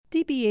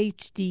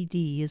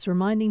CBHDD is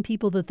reminding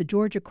people that the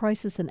Georgia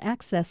Crisis and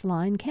Access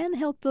Line can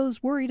help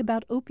those worried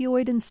about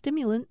opioid and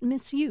stimulant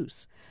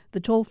misuse. The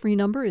toll-free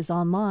number is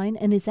online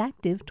and is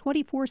active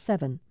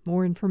 24/7.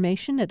 More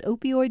information at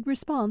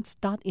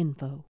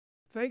opioidresponse.info.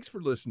 Thanks for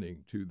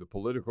listening to the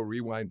Political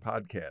Rewind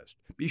podcast.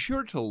 Be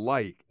sure to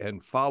like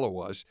and follow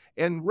us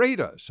and rate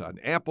us on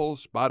Apple,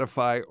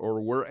 Spotify, or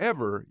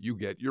wherever you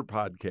get your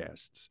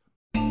podcasts.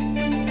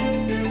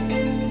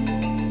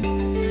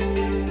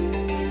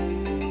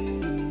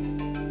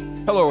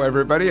 Hello,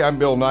 everybody. I'm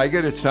Bill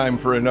Nigut. It's time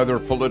for another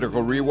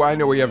Political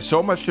Rewind, and we have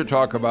so much to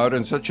talk about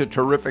and such a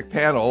terrific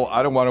panel.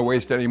 I don't want to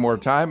waste any more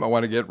time. I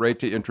want to get right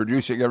to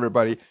introducing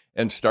everybody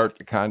and start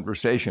the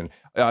conversation.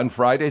 On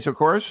Fridays, of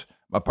course,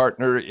 my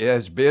partner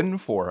has been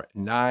for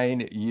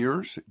 9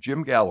 years,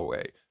 Jim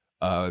Galloway,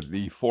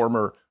 the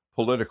former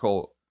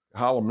political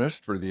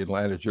columnist for the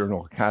Atlanta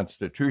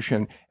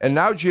Journal-Constitution. And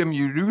now, Jim,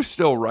 you do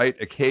still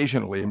write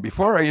occasionally. And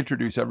before I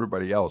introduce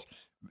everybody else,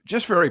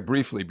 just very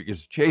briefly,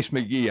 because Chase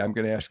McGee, I'm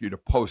going to ask you to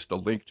post a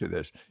link to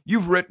this.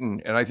 You've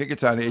written, and I think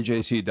it's on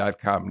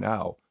AJC.com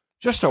now,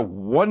 just a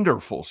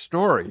wonderful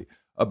story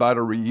about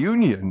a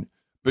reunion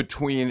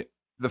between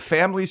the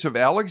families of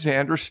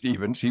Alexander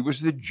Stephens. He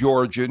was the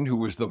Georgian who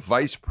was the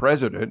vice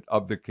president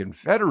of the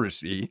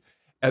Confederacy,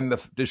 and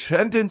the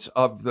descendants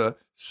of the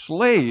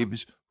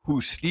slaves who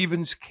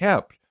Stephens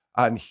kept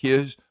on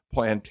his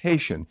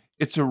plantation.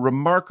 It's a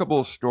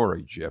remarkable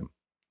story, Jim.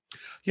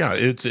 Yeah,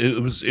 it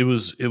was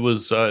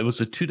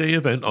a 2-day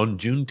event on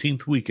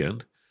Juneteenth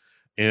weekend,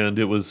 and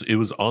it was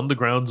on the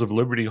grounds of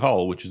Liberty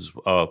Hall, which is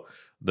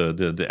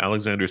the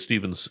Alexander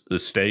Stephens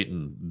estate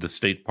and the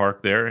state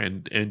park there,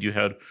 and you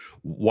had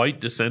white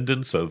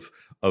descendants of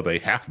a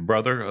half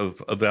brother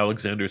of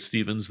Alexander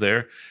Stephens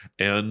there,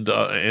 and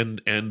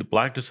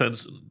black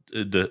descendants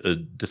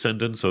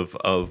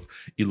of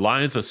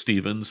Eliza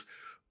Stephens,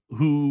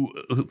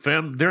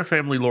 their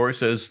family lore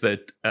says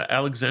that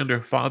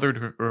Alexander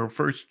fathered her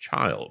first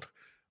child.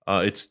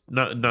 It's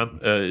not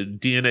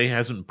DNA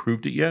hasn't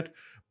proved it yet,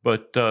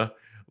 but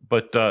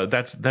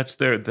that's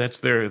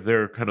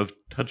their kind of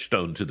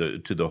touchstone to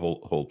the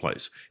whole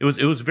place. It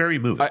was very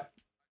moving.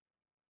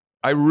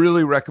 I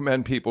really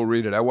recommend people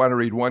read it. I want to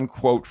read one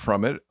quote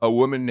from it. A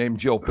woman named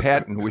Jill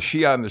Patton, was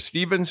she on the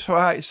Stephens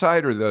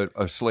side or the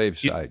slave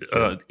side?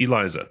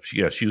 Eliza,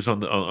 she was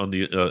on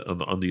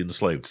the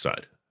enslaved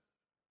side.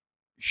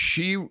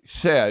 She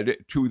said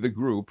to the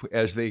group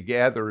as they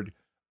gathered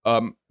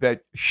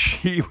that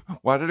she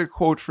wanted to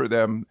quote for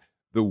them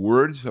the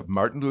words of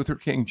Martin Luther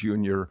King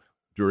Jr.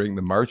 during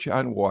the March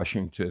on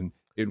Washington,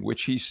 in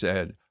which he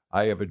said,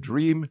 "I have a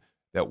dream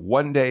that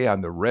one day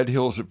on the red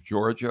hills of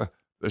Georgia,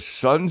 the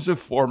sons of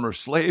former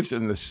slaves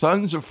and the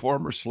sons of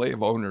former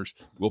slave owners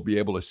will be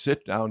able to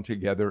sit down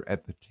together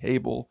at the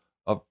table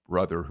of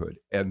brotherhood."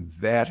 And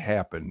that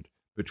happened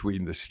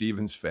between the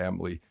Stephens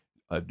family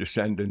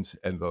descendants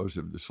and those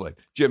of the slave.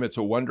 Jim, it's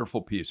a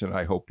wonderful piece, and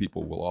I hope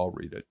people will all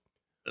read it.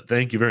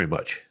 Thank you very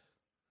much.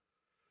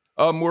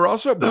 We're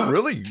also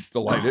really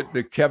delighted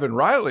that Kevin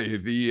Riley,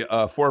 the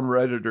former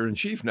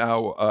editor-in-chief,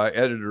 now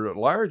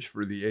editor-at-large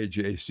for the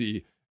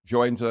AJC,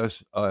 joins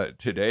us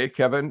today.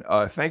 Kevin,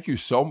 thank you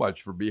so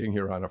much for being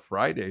here on a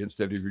Friday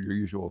instead of your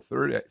usual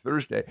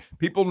Thursday.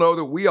 People know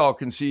that we all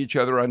can see each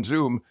other on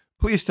Zoom.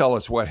 Please tell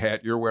us what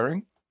hat you're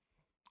wearing.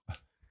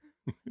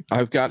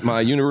 I've got my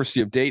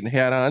University of Dayton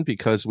hat on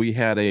because we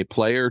had a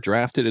player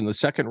drafted in the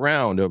second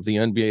round of the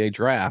NBA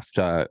draft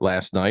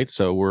last night.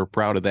 So we're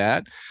proud of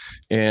that.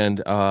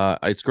 And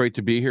it's great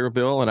to be here,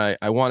 Bill. And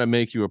I want to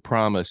make you a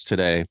promise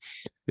today.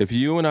 If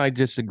you and I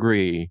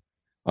disagree,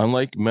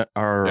 unlike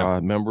our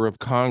member of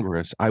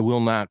Congress, I will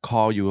not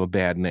call you a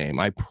bad name.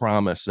 I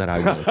promise that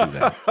I won't do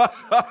that.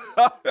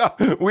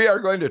 We are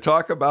going to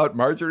talk about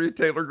Marjorie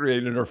Taylor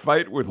Greene and her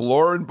fight with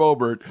Lauren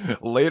Boebert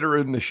later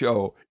in the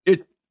show.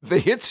 The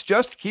hits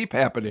just keep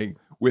happening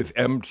with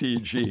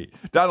MTG.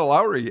 Donna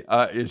Lowry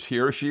is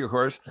here. She, of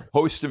course,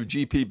 host of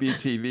GPB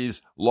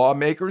TV's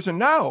Lawmakers, and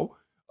now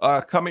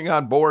coming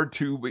on board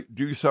to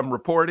do some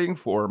reporting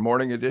for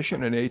Morning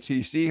Edition and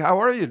ATC. How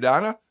are you,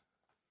 Donna?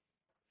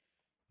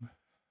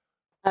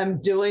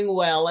 I'm doing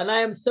well, and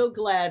I am so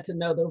glad to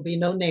know there will be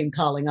no name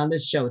calling on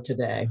this show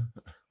today.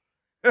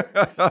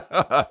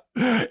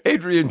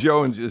 Adrienne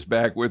Jones is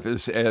back with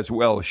us as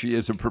well. She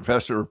is a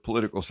professor of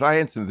political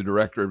science and the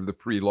director of the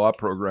pre-law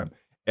program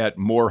at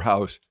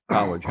Morehouse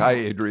College. Hi,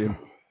 Adrienne.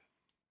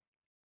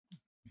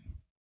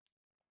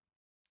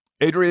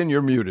 Adrienne,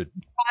 you're muted.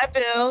 Hi,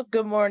 Bill.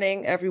 Good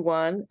morning,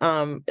 everyone.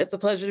 It's a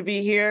pleasure to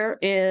be here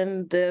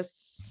in this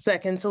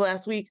second to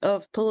last week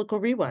of Political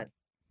Rewind.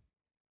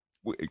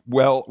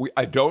 Well,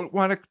 I don't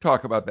want to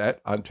talk about that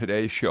on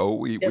today's show.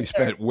 We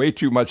spent way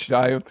too much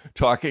time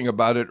talking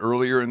about it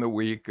earlier in the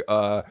week.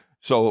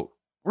 So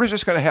we're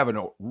just going to have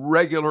a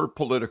regular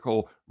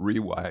political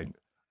rewind.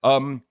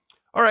 All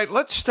right,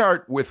 let's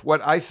start with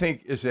what I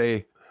think is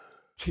I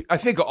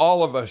think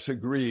all of us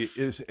agree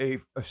is a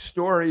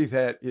story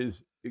that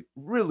is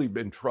really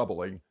been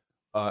troubling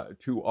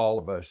to all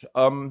of us.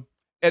 And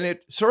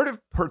it sort of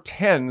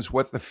portends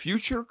what the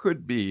future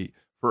could be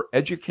for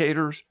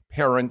educators,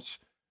 parents,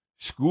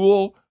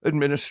 school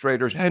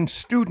administrators, and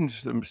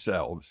students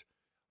themselves.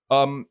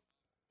 An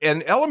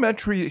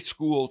elementary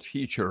school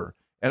teacher,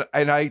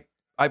 and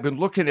I've been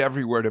looking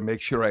everywhere to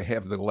make sure I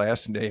have the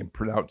last name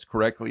pronounced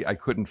correctly. I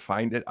couldn't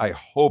find it. I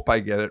hope I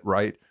get it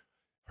right.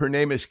 Her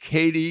name is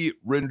Katie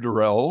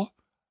Rinderell,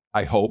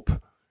 I hope.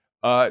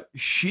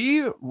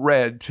 She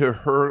read to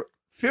her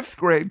 5th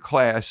grade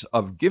class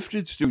of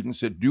gifted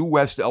students at Due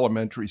West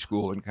Elementary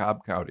School in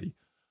Cobb County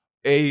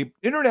a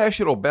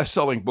international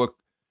best-selling book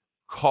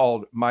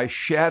called My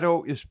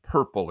Shadow is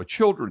Purple, a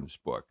children's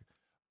book.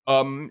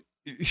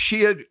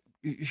 She had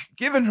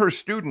given her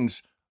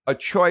students a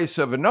choice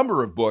of a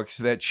number of books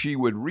that she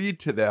would read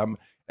to them,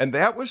 and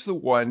that was the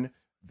one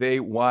they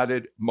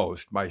wanted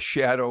most. My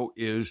Shadow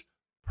is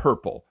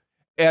Purple.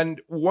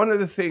 And one of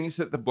the things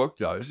that the book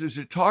does is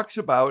it talks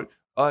about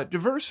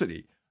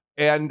diversity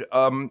and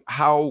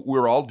how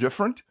we're all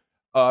different,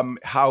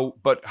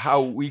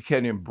 how we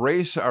can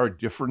embrace our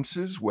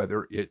differences,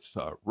 whether it's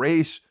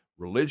race,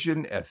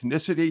 religion,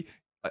 ethnicity.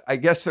 I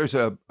guess there's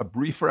a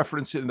brief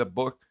reference in the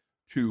book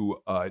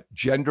to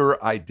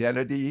gender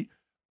identity.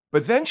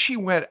 But then she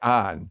went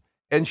on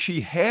and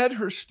she had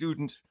her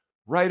students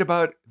write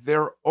about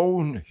their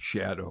own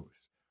shadows.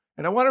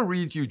 And I want to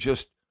read you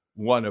just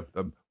one of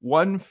them.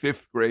 One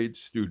 5th grade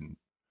student.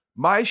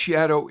 My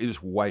shadow is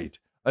white,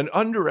 an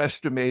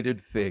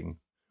underestimated thing.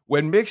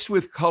 When mixed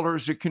with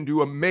colors, it can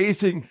do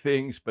amazing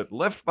things, but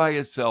left by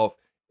itself,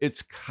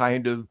 it's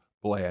kind of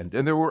bland.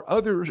 And there were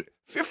other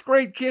 5th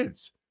grade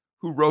kids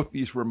who wrote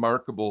these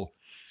remarkable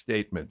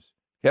statements.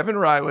 Kevin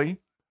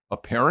Riley, a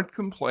parent,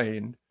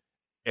 complained,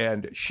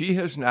 and she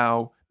has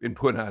now been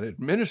put on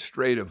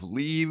administrative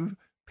leave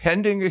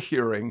pending a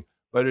hearing,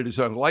 but it is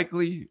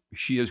unlikely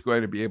she is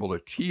going to be able to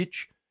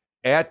teach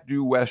at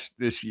Due West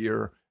this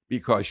year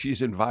because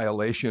she's in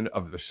violation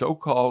of the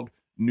so-called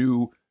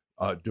new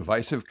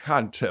divisive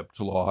concept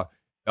law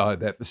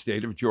that the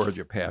state of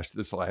Georgia passed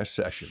this last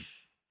session.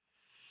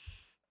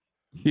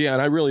 Yeah,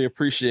 and I really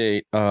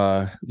appreciate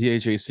the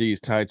AJC's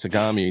Ty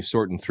Tagami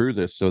sorting through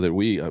this so that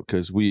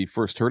because we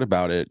first heard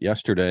about it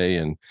yesterday,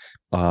 and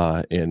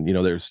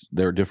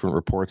there are different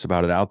reports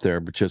about it out there,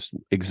 but just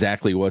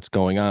exactly what's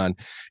going on.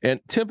 And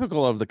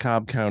typical of the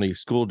Cobb County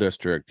School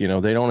District, they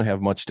don't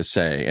have much to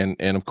say,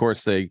 and of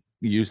course they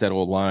use that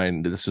old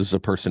line, this is a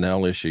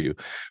personnel issue.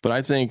 But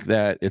I think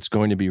that it's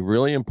going to be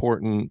really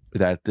important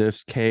that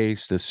this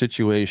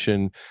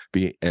situation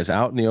be as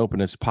out in the open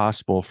as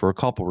possible for a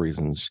couple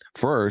reasons.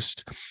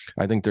 First,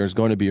 I think there's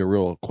going to be a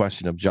real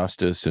question of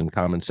justice and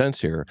common sense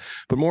here.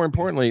 But more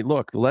importantly,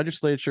 look, the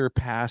legislature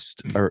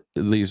passed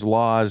these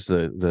laws,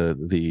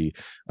 the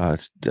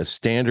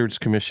Standards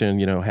Commission,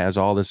 has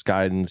all this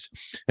guidance.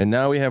 And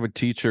now we have a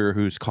teacher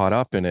who's caught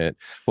up in it.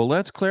 Well,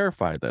 let's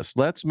clarify this.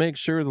 Let's make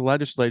sure the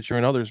legislature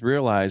and others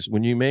realize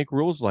when you make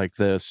rules like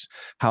this,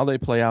 how they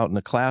play out in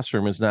the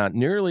classroom is not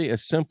nearly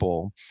as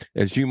simple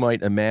as you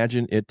might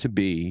imagine it to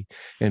be.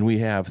 And we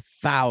have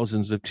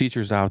thousands of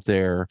teachers out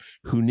there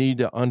who need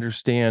to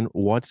understand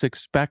what's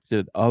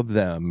expected of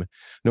them,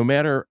 no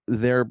matter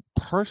their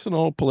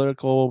personal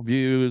political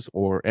views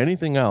or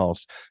anything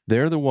else.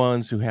 They're the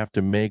ones who have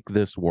to make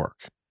this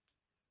work.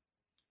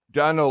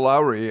 Don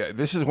O'Lowry,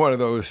 this is one of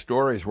those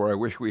stories where I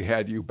wish we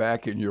had you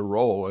back in your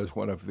role as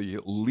one of the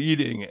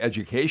leading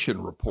education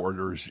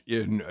reporters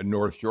in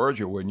North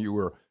Georgia when you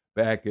were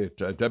back at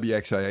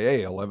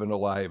WXIA 11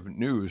 Alive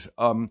News.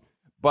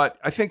 But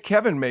I think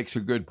Kevin makes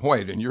a good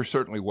point, and you're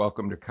certainly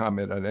welcome to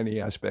comment on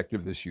any aspect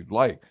of this you'd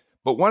like.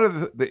 But one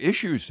of the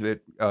issues that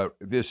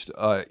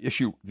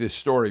this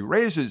story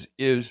raises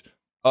is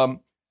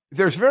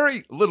there's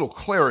very little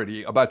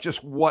clarity about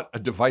just what a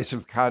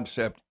divisive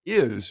concept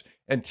is.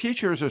 And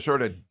teachers are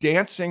sort of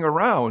dancing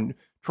around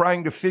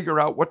trying to figure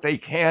out what they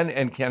can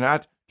and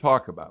cannot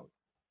talk about.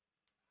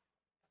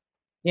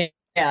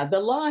 Yeah, the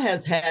law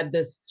has had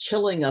this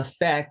chilling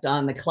effect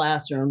on the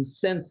classroom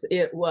since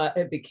it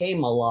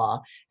became a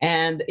law.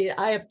 And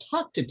I have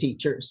talked to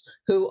teachers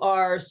who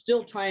are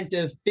still trying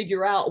to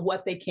figure out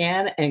what they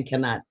can and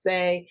cannot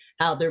say,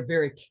 how they're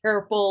very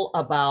careful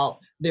about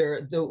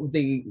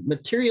the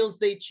materials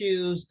they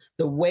choose,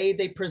 the way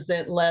they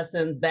present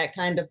lessons, that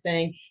kind of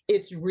thing.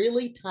 It's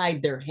really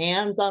tied their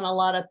hands on a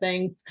lot of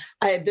things.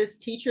 This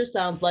teacher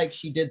sounds like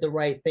she did the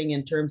right thing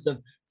in terms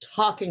of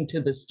talking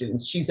to the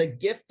students. She's a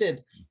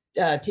gifted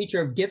teacher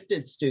of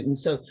gifted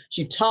students. So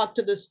she talked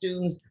to the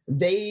students.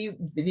 They,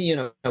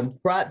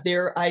 brought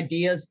their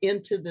ideas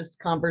into this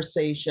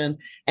conversation.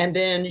 And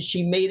then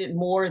she made it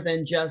more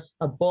than just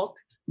a book,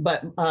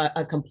 but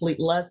a complete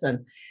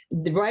lesson.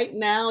 Right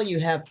now, you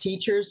have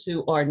teachers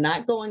who are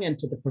not going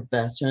into the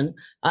profession.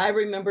 I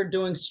remember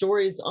doing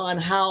stories on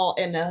how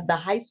in the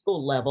high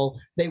school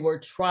level, they were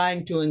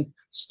trying to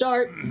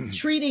start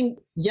treating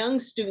young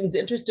students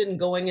interested in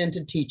going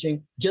into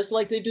teaching just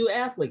like they do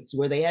athletes,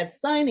 where they had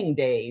signing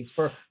days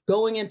for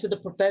going into the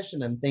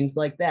profession and things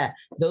like that.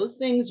 Those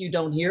things you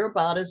don't hear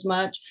about as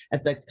much.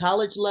 At the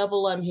college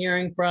level, I'm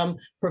hearing from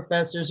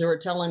professors who are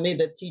telling me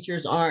that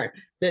students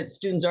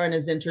aren't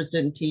as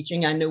interested in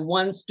teaching. I know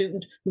one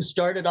student who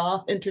started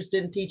off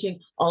interested in teaching.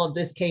 All of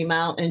this came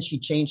out and she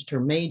changed her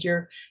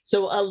major.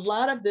 So a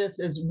lot of this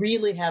is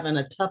really having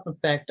a tough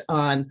effect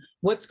on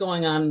what's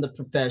going on in the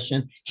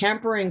profession,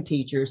 hampering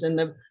teachers.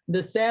 And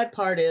the sad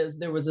part is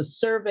there was a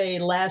survey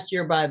last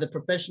year by the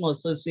Professional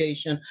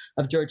Association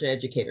of Georgia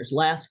Educators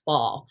last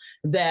fall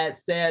that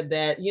said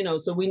that,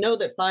 so we know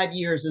that 5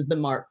 years is the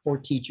mark for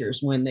teachers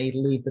when they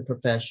leave the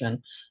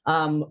profession.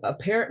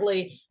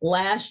 Apparently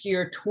last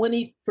year,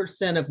 20%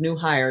 of new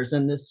hires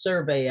in this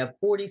survey of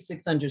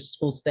 4,600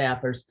 school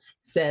staffers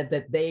said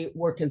that they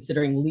were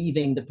considering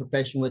leaving the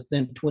profession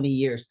within 20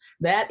 years.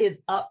 That is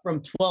up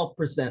from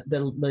 12%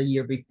 the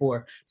year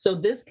before. So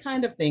this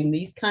kind of thing,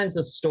 these kinds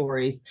of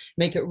stories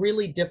make it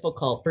really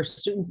difficult for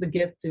students to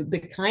get to the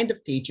kind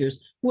of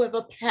teachers who have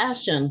a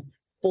passion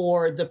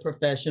for the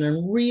profession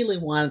and really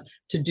want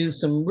to do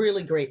some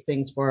really great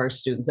things for our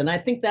students. And I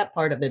think that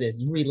part of it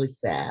is really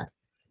sad.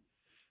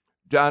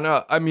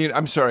 Donna,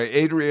 I'm sorry,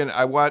 Adrian,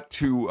 I want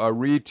to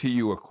read to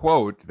you a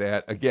quote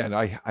that, again,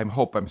 I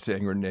hope I'm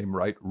saying her name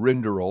right,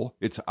 Rinderle,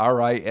 it's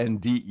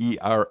Rinderle,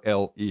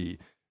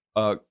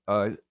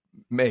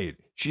 made.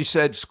 She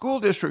said, school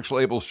districts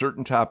label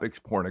certain topics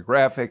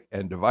pornographic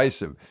and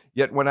divisive.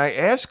 Yet when I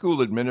asked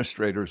school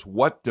administrators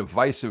what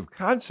divisive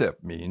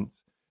concept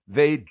means,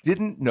 they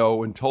didn't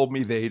know and told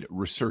me they'd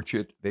research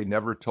it. They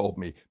never told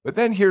me. But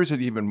then here's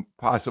an even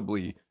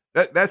possibly,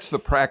 that's the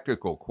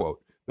practical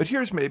quote. But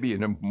here's maybe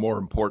a more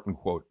important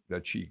quote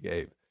that she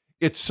gave.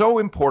 It's so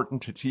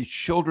important to teach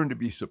children to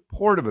be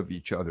supportive of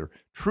each other,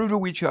 true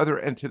to each other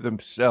and to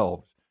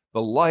themselves.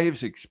 The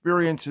lives,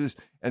 experiences,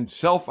 and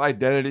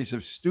self-identities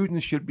of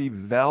students should be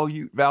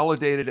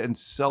validated and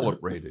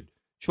celebrated.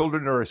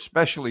 Children are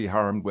especially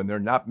harmed when they're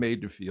not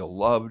made to feel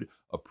loved,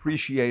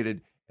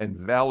 appreciated, and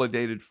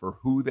validated for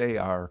who they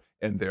are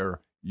and their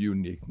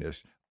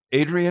uniqueness.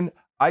 Adrian,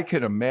 I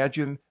can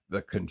imagine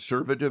the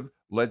conservative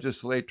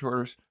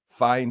legislators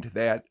find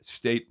that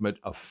statement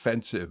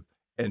offensive,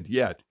 and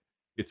yet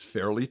it's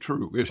fairly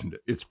true, isn't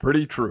it? It's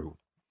pretty true.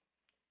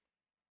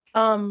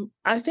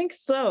 I think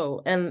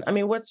so. And I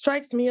mean, what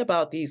strikes me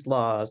about these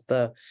laws,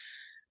 the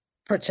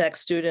protect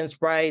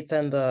students' rights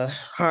and the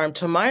harm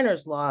to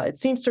minors law, it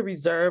seems to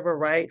reserve a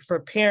right for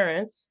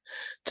parents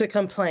to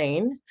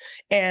complain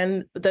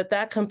and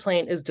that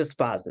complaint is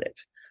dispositive,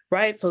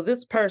 right? So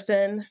this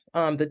person,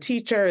 the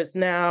teacher, is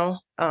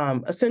now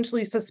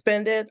essentially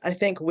suspended, I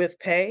think, with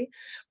pay.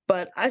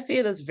 But I see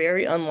it as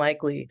very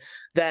unlikely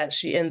that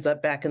she ends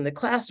up back in the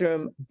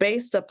classroom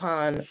based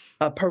upon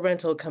a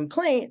parental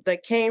complaint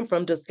that came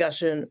from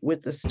discussion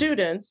with the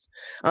students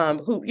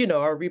who,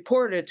 are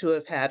reported to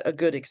have had a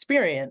good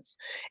experience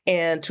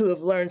and to have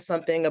learned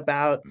something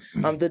about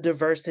the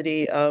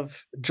diversity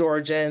of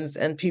Georgians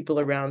and people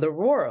around the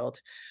world.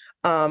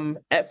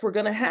 If we're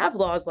going to have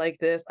laws like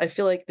this, I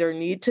feel like there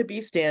need to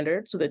be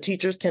standards so that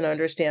teachers can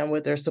understand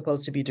what they're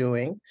supposed to be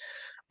doing.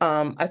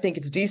 I think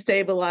it's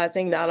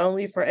destabilizing not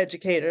only for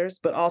educators,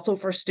 but also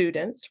for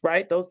students,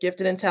 right? Those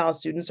gifted and talented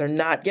students are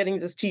not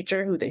getting this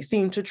teacher who they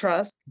seem to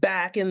trust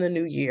back in the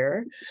new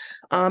year.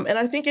 And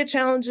I think it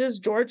challenges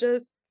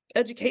Georgia's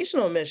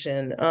educational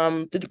mission.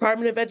 The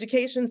Department of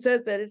Education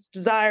says that its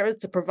desire is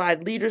to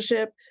provide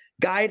leadership,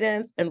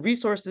 guidance, and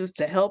resources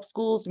to help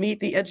schools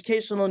meet the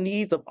educational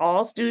needs of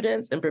all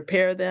students and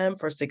prepare them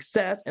for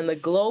success in the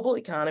global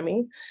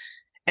economy.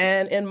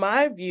 And in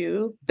my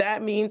view,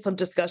 that means some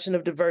discussion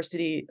of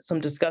diversity, some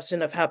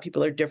discussion of how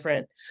people are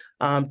different,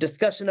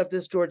 discussion of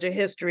this Georgia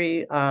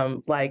history,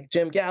 like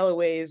Jim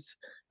Galloway's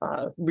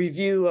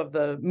review of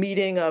the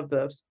meeting of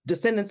the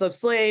descendants of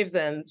slaves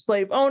and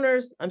slave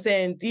owners. I'm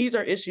saying these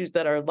are issues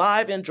that are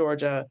live in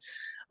Georgia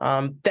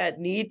that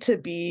need to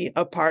be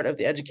a part of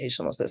the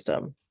educational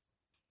system.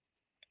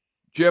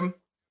 Jim?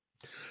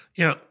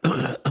 Yeah,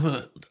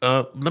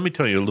 let me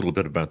tell you a little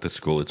bit about this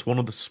school. It's one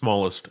of the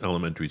smallest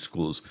elementary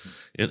schools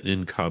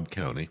in Cobb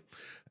County,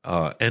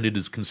 and it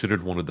is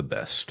considered one of the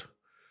best.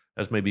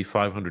 Has maybe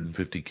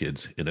 550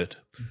 kids in it,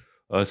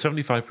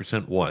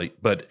 75%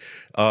 white. But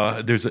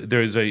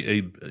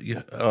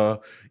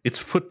its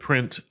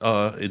footprint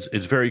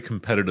is very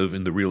competitive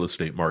in the real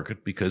estate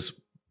market because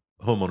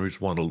homeowners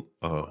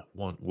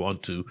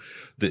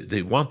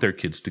they want their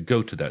kids to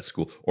go to that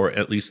school, or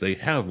at least they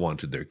have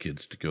wanted their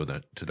kids to go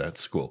to that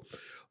school.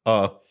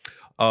 My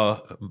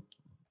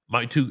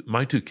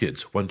two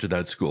kids went to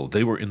that school.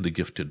 They were in the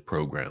gifted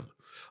program.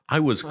 I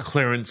was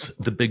Clarence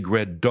the Big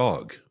Red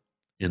Dog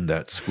in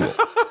that school.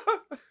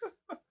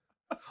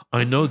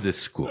 I know this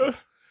school.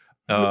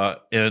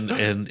 And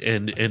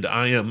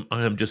I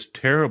am just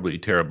terribly,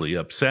 terribly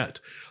upset.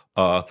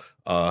 I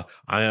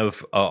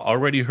have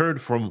already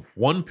heard from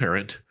one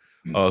parent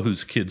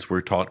whose kids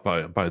were taught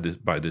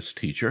by this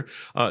teacher.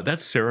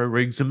 That's Sarah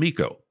Riggs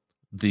Amico,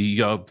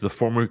 the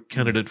former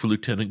candidate for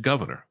lieutenant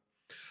governor.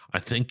 I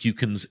think you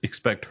can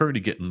expect her to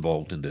get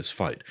involved in this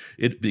fight.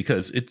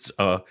 Because it's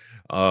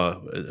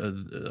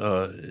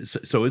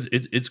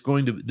it's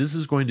going to this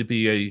is going to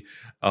be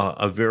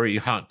a very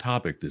hot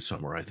topic this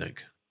summer, I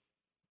think.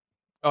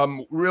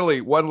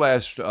 Really, one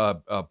last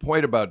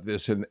point about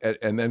this,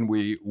 and then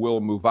we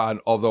will move on.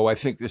 Although I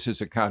think this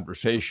is a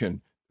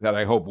conversation that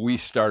I hope we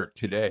start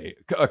today.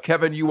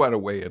 Kevin, you want to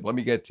weigh in? Let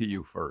me get to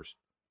you first.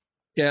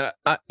 Yeah,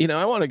 I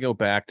want to go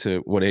back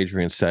to what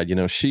Adrienne said.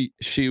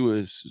 She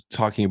was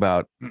talking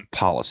about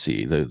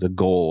policy, the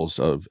goals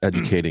of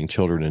educating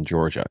children in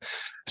Georgia.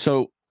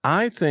 So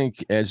I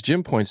think, as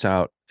Jim points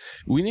out,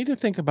 we need to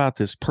think about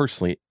this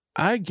personally.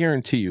 I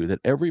guarantee you that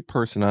every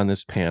person on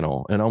this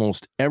panel and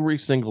almost every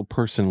single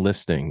person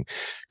listening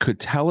could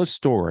tell a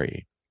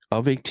story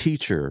of a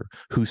teacher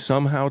who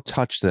somehow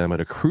touched them at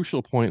a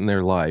crucial point in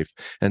their life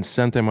and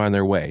sent them on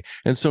their way.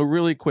 And so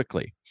really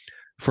quickly,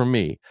 for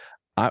me,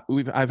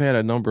 I've had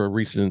a number of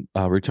recent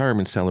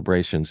retirement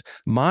celebrations.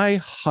 My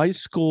high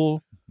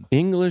school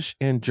English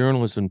and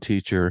journalism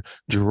teacher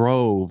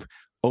drove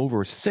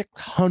over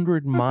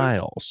 600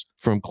 miles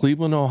from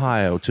Cleveland,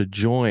 Ohio to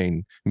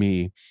join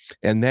me.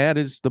 And that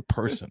is the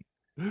person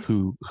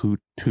who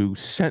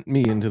sent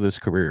me into this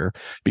career,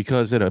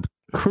 because at a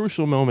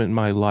crucial moment in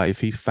my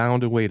life, he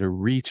found a way to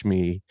reach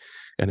me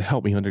and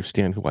help me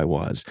understand who I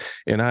was.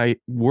 And I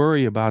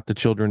worry about the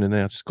children in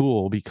that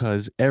school,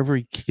 because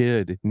every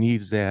kid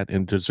needs that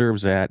and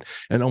deserves that.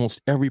 And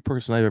almost every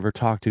person I've ever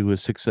talked to who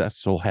is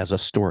successful has a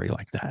story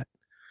like that.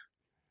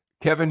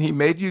 Kevin, he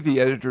made you the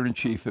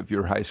editor-in-chief of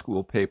your high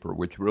school paper,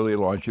 which really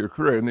launched your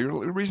career. And the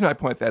reason I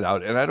point that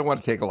out, and I don't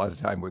want to take a lot of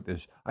time with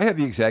this, I had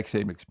the exact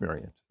same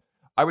experience.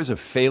 I was a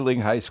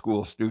failing high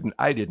school student.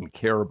 I didn't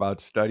care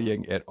about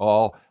studying at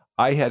all.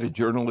 I had a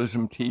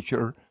journalism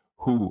teacher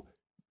who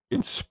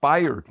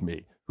inspired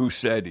me, who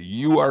said,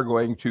 "You are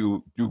going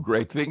to do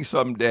great things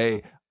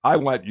someday. I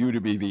want you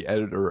to be the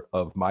editor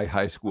of my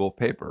high school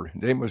paper."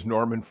 His name was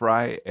Norman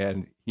Fry,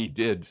 and he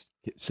did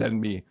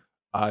send me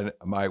on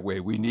my way.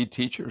 We need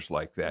teachers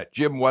like that.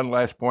 Jim, one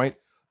last point.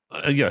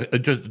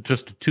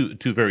 Just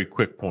two very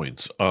quick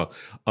points.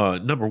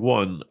 Number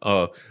one,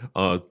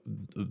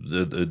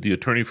 the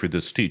attorney for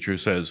this teacher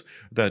says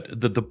that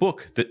the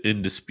book that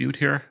in dispute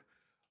here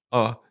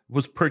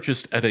was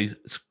purchased at a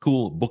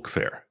school book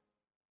fair.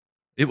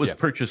 It was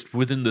purchased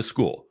within the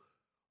school.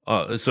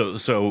 So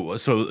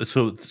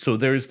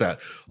there's that.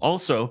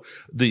 Also,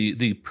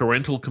 the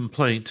parental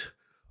complaint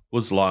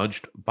was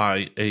lodged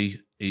by a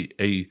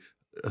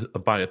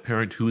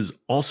parent who is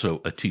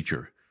also a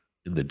teacher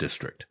in the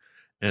district.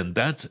 And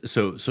that's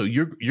so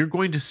you're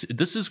going to see,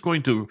 this is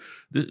going to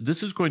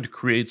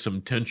create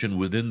some tension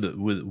within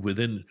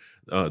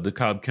the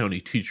Cobb County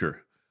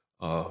teacher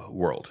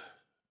world.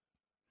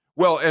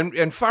 Well,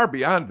 and far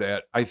beyond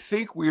that, I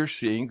think we're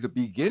seeing the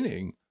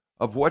beginning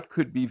of what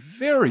could be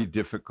very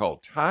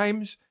difficult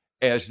times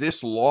as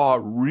this law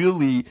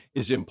really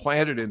is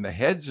implanted in the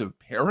heads of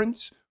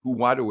parents who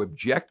want to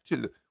object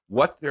to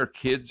what their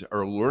kids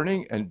are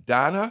learning. And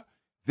Donna,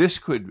 this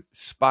could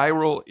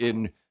spiral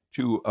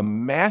into a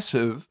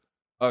massive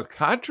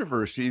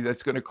controversy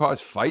that's going to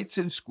cause fights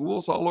in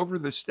schools all over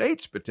the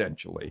states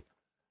potentially.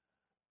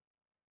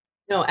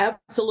 No,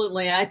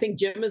 absolutely. I think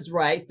Jim is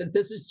right that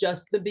this is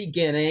just the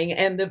beginning,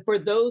 and that for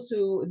those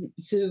who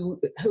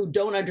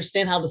don't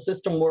understand how the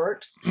system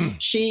works,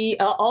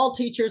 all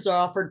teachers are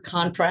offered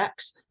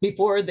contracts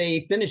before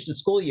they finish the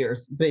school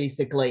years,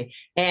 basically.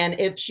 And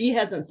if she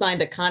hasn't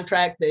signed a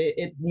contract,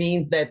 it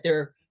means that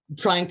they're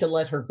trying to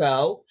let her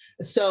go.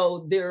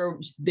 So there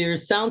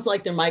sounds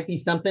like there might be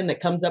something that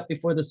comes up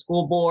before the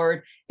school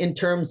board in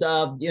terms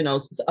of,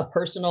 a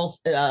personnel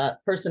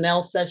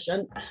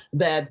session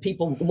that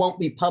people won't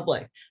be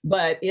public.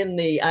 But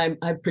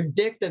I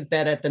predicted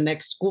that at the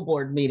next school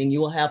board meeting, you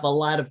will have a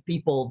lot of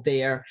people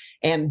there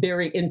and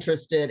very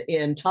interested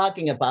in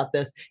talking about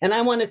this. And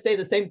I want to say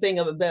the same thing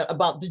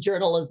about the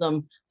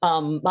journalism.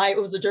 I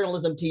was a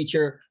journalism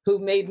teacher who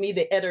made me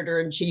the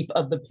editor-in-chief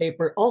of the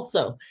paper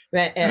also,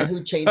 and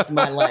who changed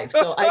my life.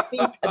 So I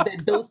think that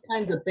those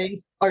kinds of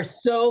things are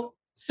so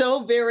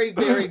very,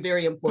 very,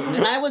 very important.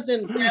 And I was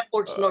in Grand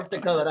Forks, North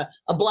Dakota,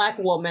 a Black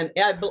woman,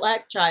 a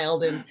Black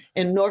child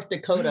in North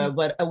Dakota,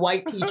 but a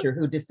white teacher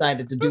who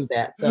decided to do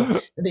that. So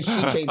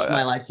she changed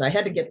my life. So I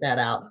had to get that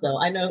out. So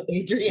I know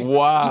Adrienne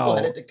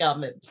wanted to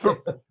comment.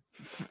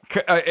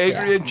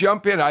 Adrienne,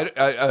 jump in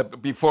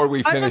before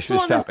we finish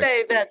this topic. I just want to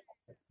say that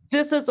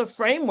this is a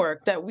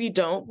framework that we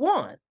don't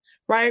want.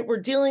 Right? We're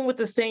dealing with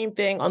the same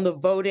thing on the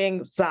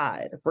voting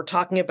side. If we're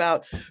talking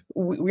about,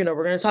 we're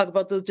going to talk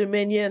about those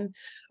Dominion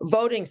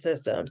voting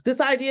systems.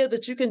 This idea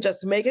that you can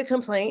just make a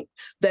complaint,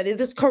 that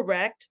it is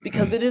correct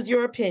because it is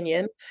your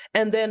opinion,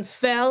 and then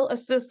fell a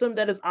system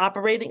that is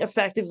operating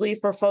effectively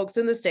for folks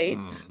in the state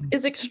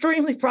is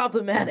extremely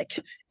problematic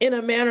in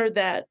a manner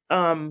that,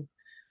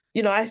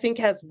 I think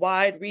has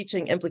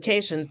wide-reaching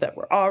implications that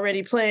we're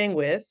already playing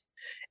with.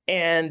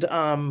 And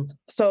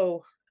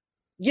so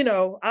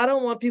I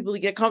don't want people to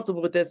get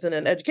comfortable with this in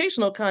an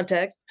educational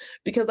context,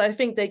 because I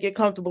think they get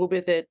comfortable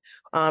with it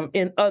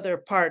in other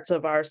parts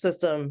of our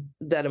system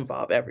that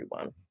involve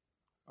everyone.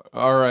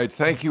 All right.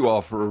 Thank you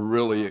all for a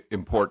really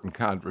important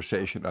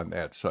conversation on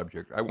that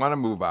subject. I want to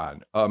move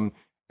on.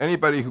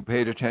 Anybody who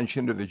paid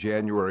attention to the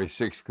January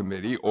 6th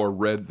committee or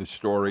read the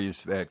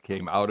stories that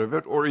came out of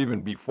it, or even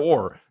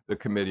before the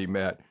committee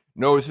met,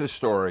 knows the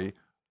story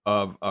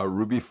of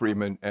Ruby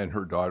Freeman and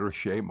her daughter,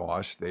 Shay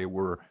Moss. They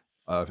were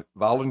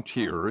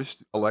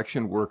volunteers,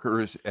 election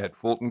workers at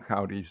Fulton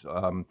County's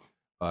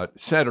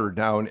center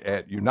down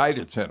at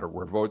United Center,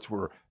 where votes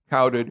were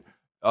counted.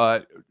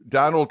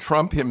 Donald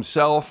Trump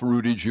himself,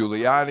 Rudy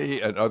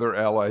Giuliani, and other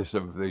allies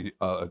of the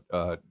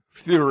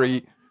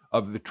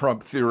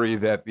Trump theory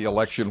that the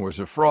election was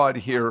a fraud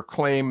here,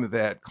 claimed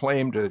that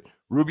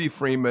Ruby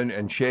Freeman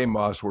and Shay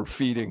Moss were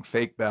feeding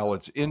fake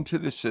ballots into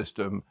the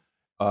system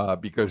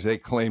because they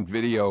claimed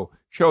video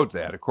showed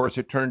that. Of course,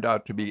 it turned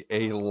out to be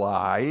a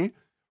lie.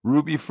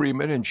 Ruby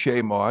Freeman and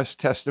Shay Moss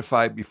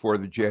testified before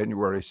the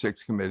January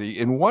 6th committee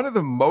in one of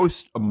the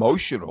most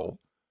emotional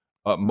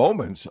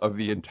moments of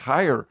the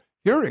entire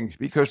hearings,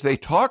 because they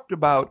talked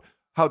about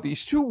how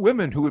these two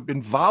women who had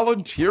been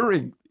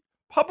volunteering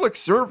public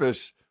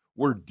service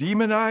were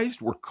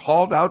demonized, were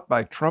called out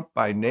by Trump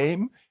by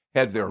name,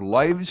 had their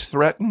lives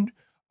threatened,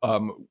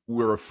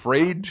 were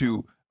afraid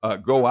to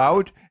go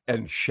out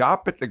and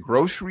shop at the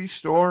grocery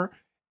store.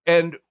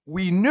 And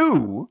we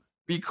knew,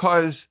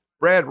 because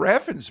Brad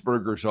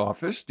Raffensperger's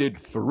office did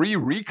 3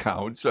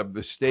 recounts of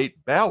the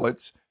state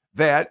ballots,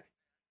 that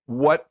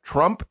what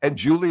Trump and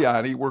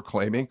Giuliani were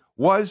claiming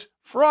was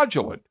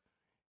fraudulent.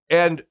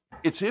 And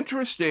it's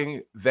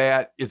interesting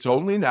that it's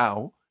only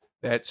now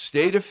that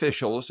state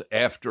officials,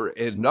 after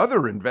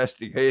another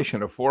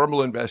investigation, a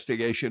formal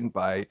investigation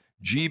by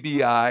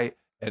GBI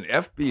and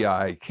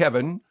FBI,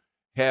 Kevin,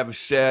 have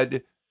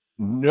said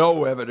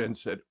no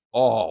evidence at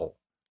all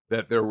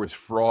that there was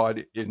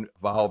fraud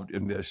involved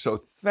in this. So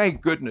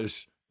thank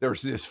goodness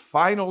there's this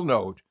final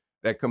note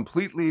that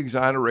completely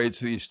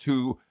exonerates these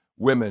two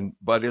women.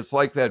 But it's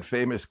like that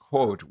famous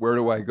quote, "Where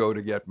do I go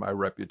to get my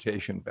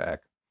reputation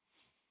back?"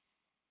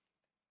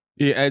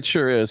 Yeah, it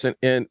sure is.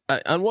 And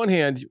on one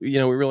hand, we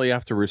really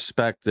have to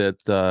respect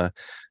that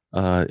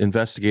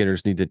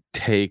investigators need to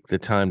take the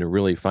time to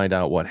really find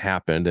out what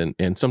happened.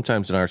 And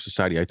sometimes in our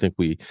society, I think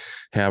we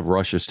have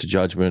rushes to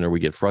judgment, or we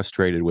get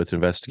frustrated with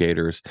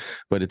investigators,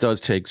 but it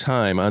does take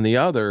time. On the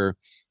other,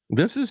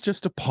 this is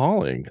just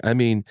appalling. I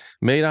mean,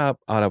 made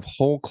up out of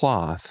whole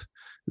cloth,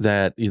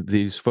 that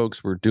these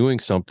folks were doing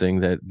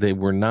something that they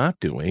were not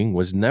doing,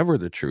 was never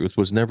the truth,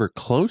 was never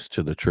close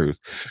to the truth.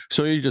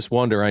 So you just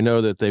wonder, I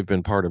know that they've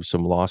been part of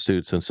some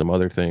lawsuits and some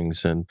other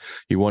things, and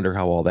you wonder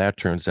how all that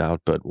turns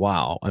out. But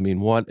wow, I mean,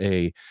 what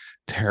a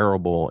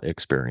terrible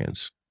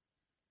experience.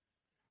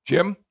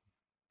 Jim?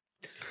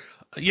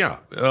 Yeah,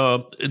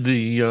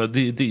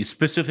 the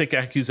specific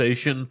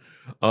accusation,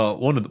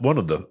 one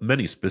of the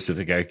many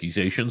specific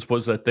accusations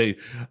was that they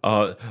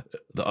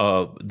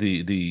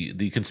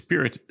the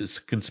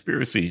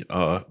conspiracy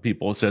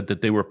people said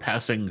that they were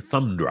passing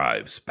thumb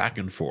drives back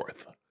and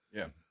forth,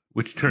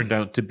 which turned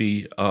out to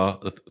be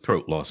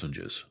throat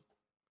lozenges.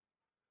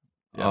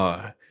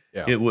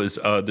 It was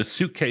the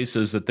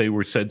suitcases that they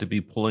were said to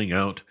be pulling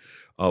out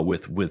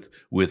with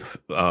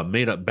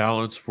made up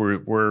ballots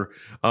were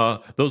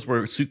those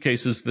were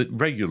suitcases that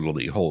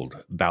regularly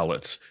hold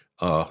ballots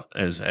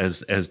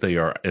as they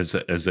are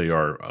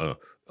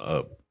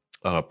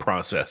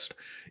processed.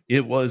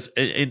 It was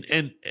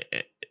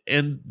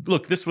and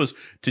look, this was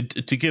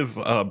to give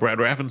Brad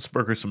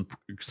Raffensperger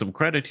some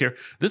credit here.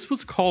 This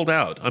was called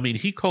out. I mean,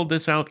 he called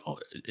this out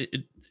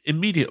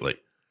immediately.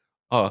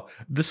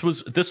 This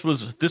did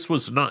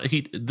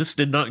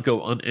not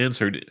go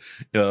unanswered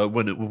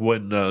when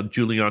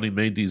Giuliani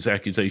made these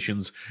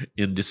accusations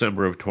in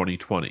December of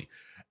 2020.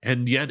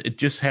 And yet it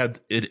just had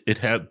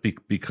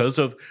because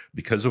of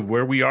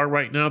where we are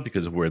right now,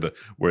 because of where the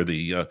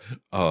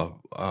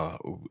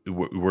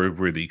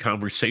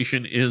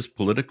conversation is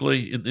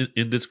politically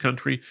in this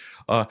country,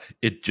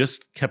 it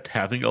just kept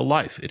having a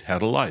life. It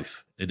had a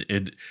life,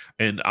 and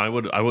I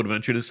would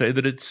venture to say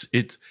that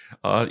it's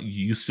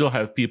you still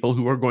have people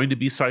who are going to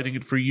be citing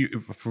it for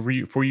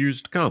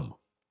years to come,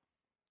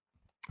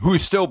 who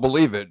still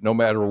believe it no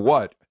matter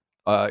what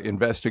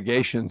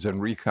investigations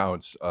and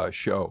recounts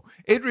show.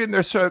 Adrian,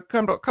 there's a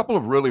couple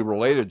of really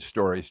related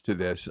stories to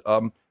this.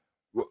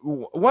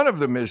 One of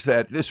them is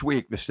that this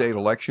week the state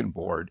election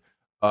board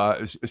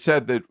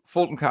said that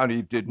Fulton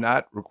County did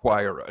not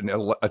require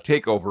a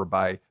takeover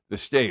by the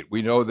state.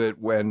 We know that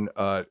when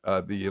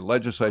the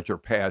legislature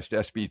passed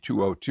SB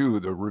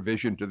 202, the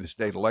revision to the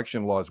state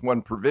election laws,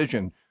 one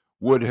provision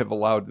would have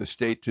allowed the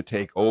state to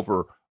take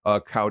over a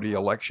county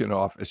election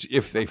office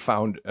if they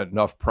found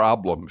enough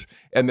problems.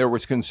 And there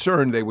was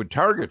concern they would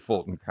target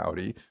Fulton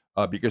County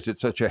because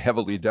it's such a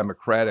heavily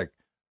Democratic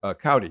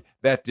county.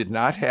 That did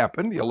not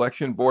happen. The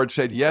election board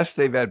said, yes,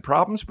 they've had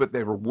problems, but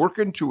they were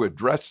working to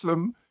address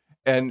them.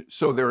 And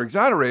so they're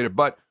exonerated.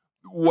 But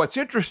what's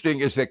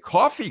interesting is that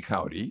Coffee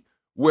County,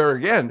 where,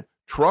 again,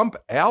 Trump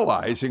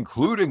allies,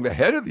 including the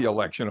head of the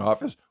election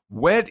office,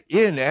 went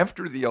in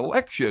after the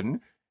election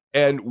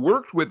and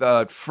worked with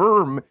a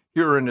firm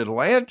here in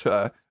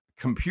Atlanta,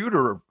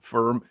 computer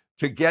firm,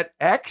 to get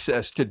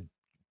access to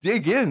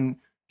dig in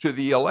to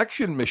the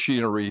election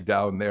machinery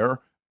down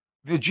there.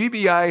 The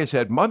GBI has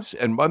had months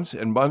and months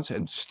and months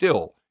and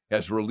still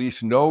has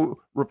released no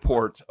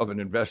reports of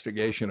an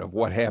investigation of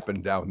what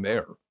happened down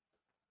there.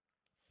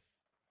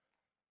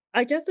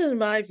 I guess in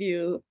my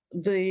view,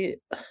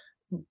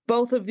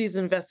 both of these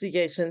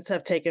investigations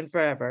have taken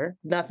forever.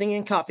 Nothing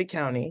in Coffee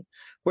County,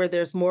 where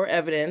there's more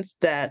evidence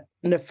that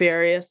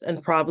nefarious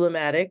and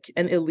problematic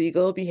and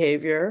illegal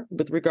behavior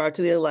with regard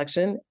to the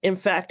election in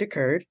fact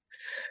occurred,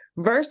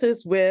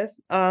 versus with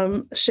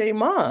Shay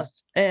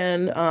Moss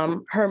and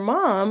her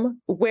mom,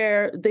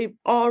 where they've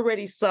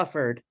already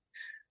suffered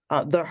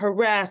the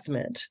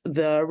harassment,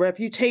 the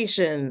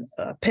reputation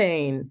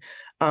pain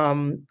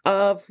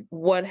of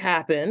what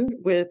happened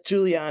with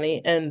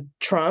Giuliani and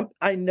Trump.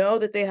 I know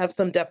that they have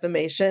some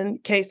defamation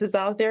cases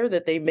out there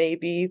that they may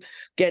be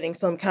getting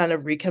some kind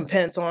of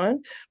recompense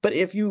on. But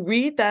if you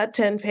read that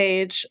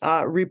 10-page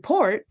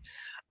report,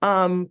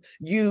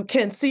 you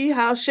can see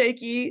how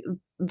shaky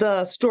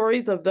the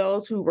stories of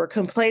those who were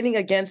complaining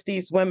against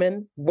these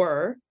women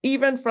were,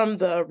 even from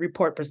the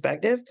report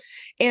perspective.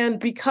 And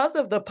because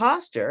of the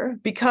posture,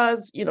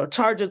 because,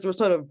 charges were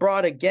sort of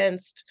brought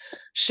against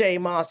Shay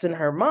Moss and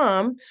her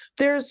mom,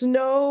 there's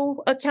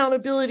no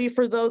accountability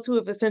for those who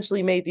have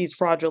essentially made these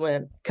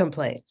fraudulent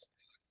complaints.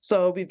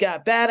 So we've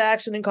got bad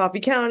action in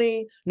Coffee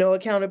County, no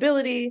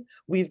accountability.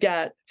 We've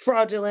got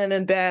fraudulent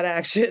and bad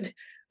action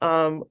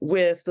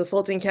with the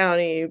Fulton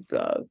County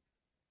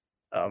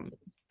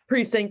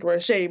precinct where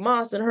Shay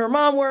Moss and her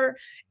mom were,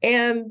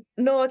 and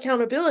no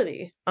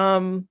accountability.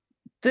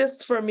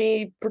 This, for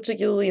me,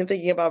 particularly in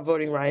thinking about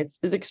voting rights,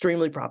 is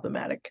extremely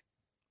problematic.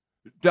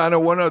 Donna,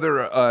 one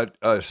other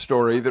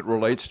story that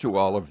relates to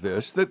all of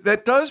this it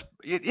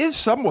is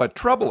somewhat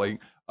troubling.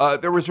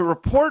 There was a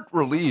report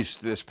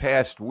released this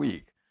past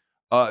week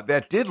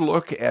that did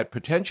look at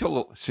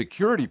potential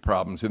security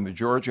problems in the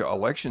Georgia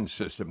election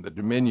system, the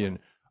Dominion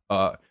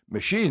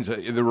machines.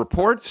 The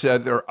report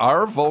said there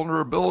are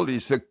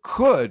vulnerabilities that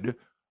could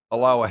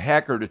allow a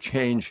hacker to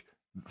change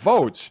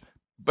votes.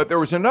 But there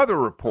was another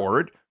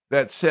report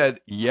that said,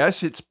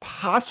 yes, it's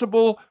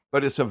possible,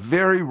 but it's a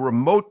very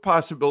remote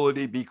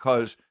possibility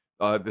because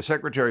the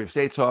Secretary of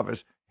State's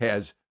office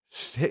has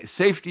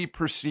safety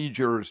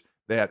procedures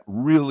that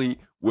really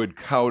would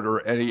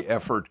counter any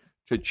effort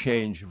to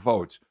change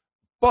votes.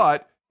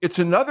 But it's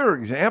another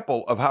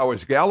example of how,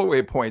 as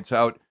Galloway points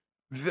out,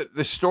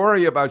 the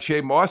story about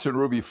Shay Moss and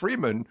Ruby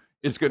Freeman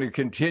is going to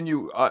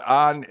continue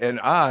on and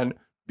on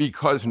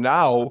because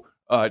now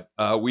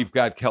we've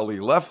got Kelly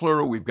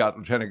Loeffler, we've got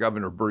Lieutenant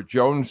Governor Burt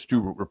Jones, two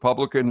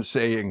Republicans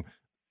saying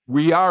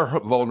we are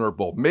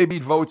vulnerable. Maybe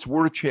votes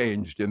were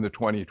changed in the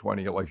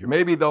 2020 election.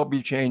 Maybe they'll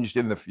be changed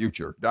in the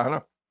future.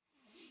 Donna?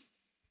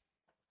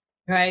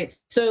 Right.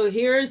 So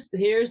here's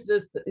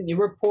this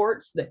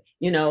reports that,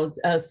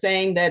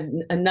 saying that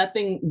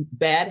nothing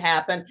bad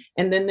happened.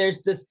 And then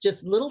there's this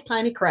just little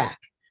tiny crack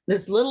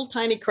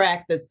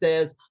that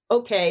says,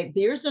 okay,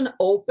 there's an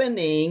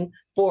opening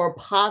for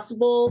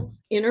possible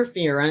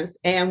interference,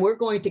 and we're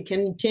going to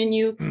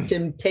continue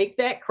to take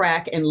that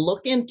crack and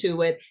look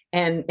into it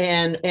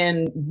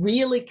and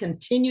really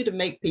continue to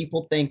make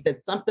people think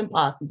that something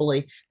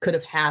possibly could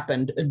have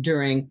happened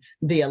during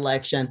the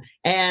election.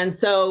 And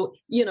so,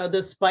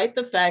 despite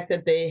the fact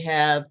that they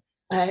have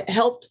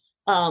helped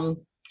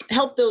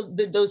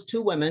those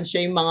two women,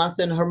 Shay Moss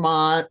and her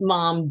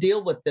mom,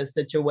 deal with this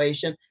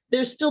situation,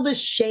 there's still this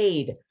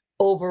shade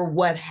over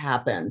what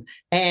happened.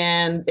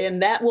 And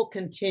that will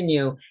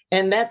continue.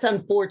 And that's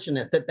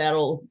unfortunate that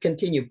that'll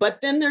continue. But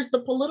then there's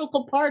the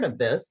political part of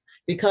this,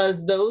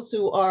 because those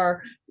who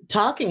are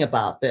talking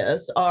about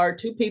this are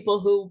two people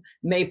who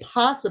may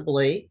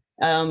possibly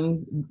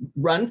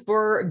run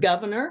for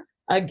governor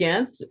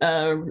against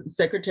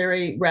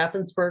Secretary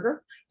Raffensperger,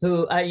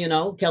 who,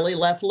 Kelly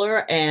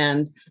Loeffler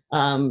and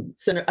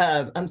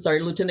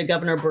Lieutenant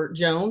Governor Burt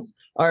Jones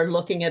are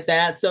looking at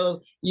that.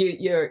 So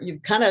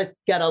you've kind of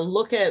got to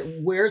look at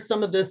where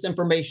some of this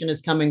information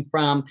is coming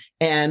from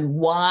and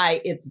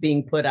why it's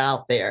being put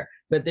out there.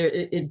 But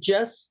it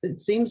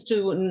seems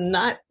to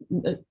not.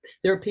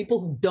 There are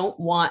people who don't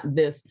want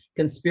this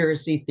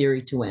conspiracy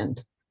theory to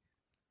end.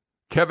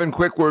 Kevin,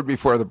 quick word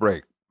before the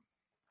break.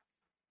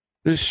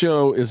 This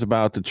show is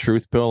about the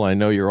truth, Bill. I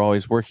know you're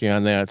always working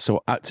on that.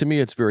 So to me,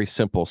 it's very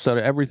simple. Set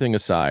everything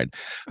aside.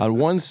 On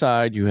one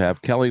side, you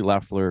have Kelly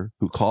Loeffler,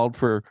 who called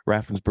for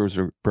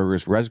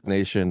Raffensperger's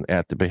resignation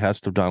at the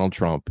behest of Donald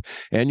Trump.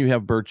 And you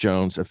have Burt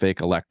Jones, a fake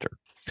elector.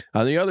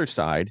 On the other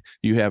side,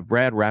 you have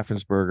Brad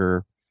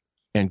Raffensperger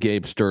and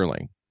Gabe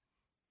Sterling.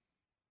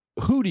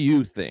 Who do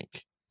you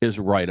think is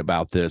right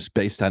about this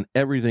based on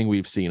everything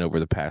we've seen over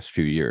the past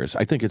few years?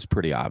 I think it's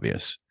pretty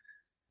obvious.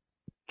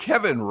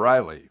 Kevin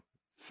Riley,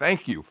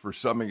 thank you for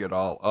summing it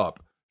all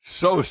up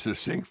so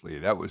succinctly.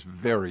 That was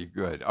very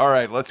good. All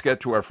right, let's get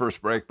to our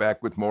first break.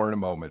 Back with more in a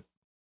moment.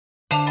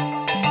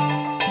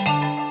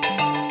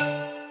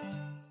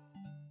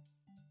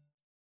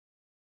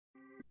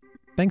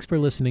 Thanks for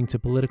listening to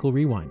Political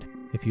Rewind.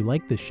 If you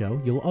like this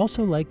show, you'll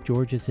also like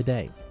Georgia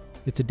Today.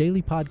 It's a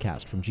daily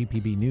podcast from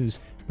GPB News,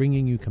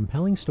 bringing you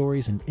compelling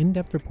stories and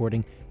in-depth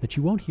reporting that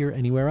you won't hear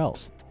anywhere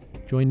else.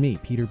 Join me,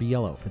 Peter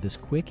Biello, for this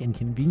quick and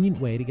convenient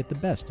way to get the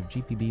best of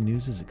GPB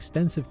News'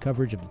 extensive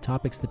coverage of the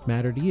topics that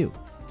matter to you,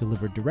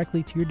 delivered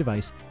directly to your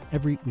device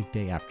every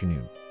weekday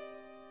afternoon.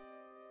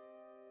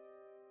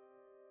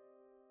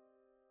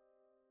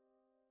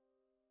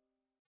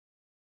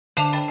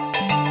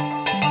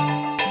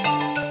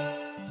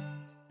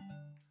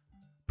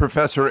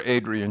 Professor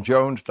Adrian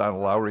Jones, Donna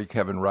Lowry,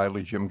 Kevin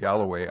Riley, Jim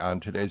Galloway on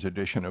today's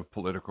edition of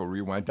Political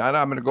Rewind. Donna,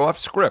 I'm going to go off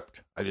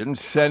script. I didn't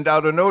send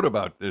out a note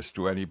about this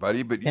to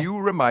anybody, but you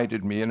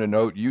reminded me in a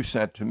note you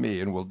sent to me,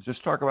 and we'll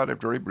just talk about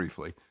it very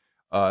briefly,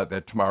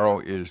 that tomorrow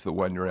is the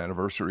one-year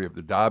anniversary of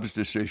the Dobbs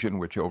decision,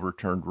 which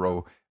overturned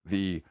Roe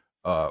v.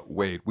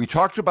 Wade. We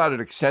talked about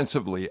it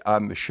extensively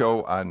on the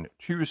show on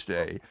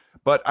Tuesday,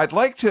 but I'd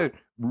like to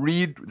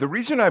read, the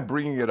reason I'm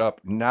bringing it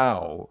up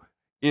now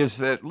is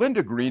that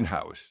Linda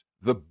Greenhouse,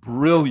 the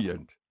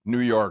brilliant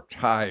New York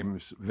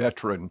Times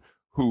veteran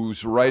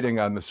whose writing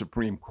on the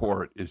Supreme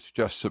Court is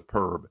just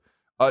superb.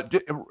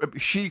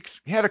 She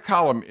had a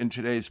column in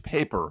today's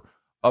paper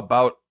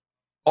about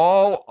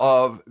all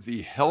of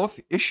the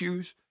health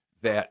issues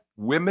that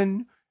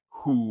women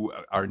who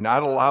are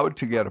not allowed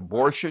to get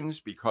abortions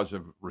because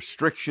of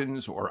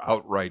restrictions or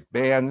outright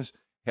bans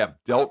have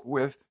dealt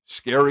with,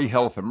 scary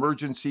health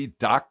emergency,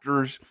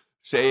 doctors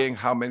saying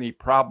how many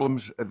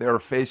problems they're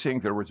facing.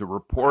 There was a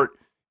report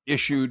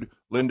issued,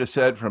 Linda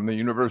said, from the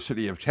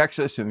University of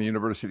Texas and the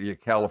University of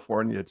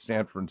California at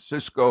San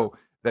Francisco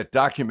that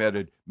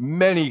documented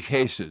many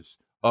cases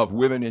of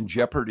women in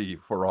jeopardy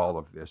for all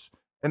of this.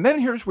 And then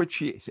here's what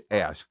she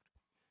asked.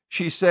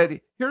 She said,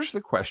 here's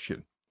the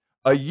question.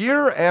 A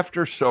year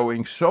after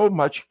sowing so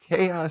much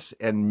chaos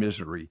and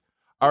misery,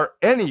 are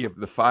any of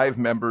the 5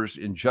 members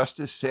in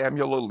Justice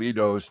Samuel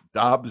Alito's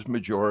Dobbs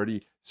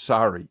majority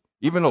sorry,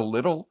 even a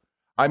little?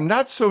 I'm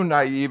not so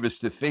naive as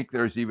to think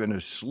there's even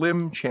a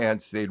slim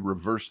chance they'd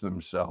reverse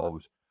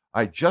themselves.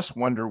 I just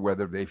wonder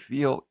whether they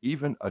feel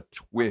even a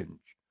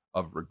twinge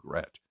of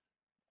regret.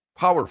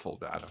 Powerful,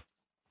 Donna.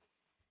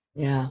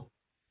 Yeah,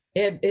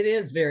 it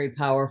is very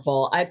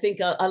powerful. I think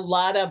a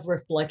lot of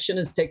reflection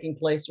is taking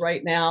place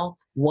right now.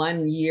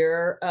 1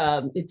 year.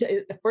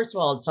 First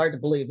of all, it's hard to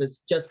believe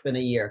it's just been a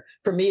year.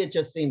 For me, it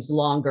just seems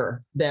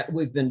longer that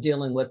we've been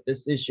dealing with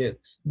this issue.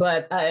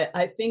 But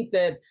I think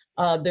that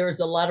there's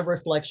a lot of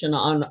reflection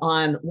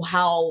on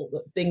how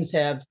things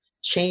have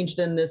changed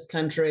in this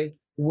country,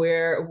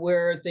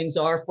 where things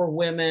are for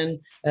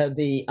women,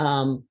 the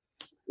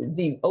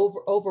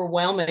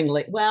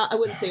overwhelmingly, well, I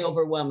wouldn't say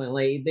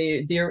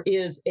overwhelmingly, there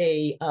is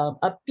a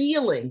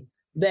feeling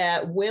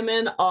that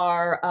women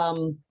are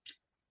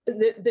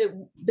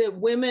that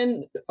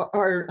women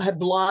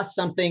have lost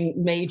something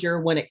major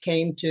when it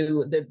came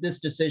to this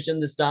decision,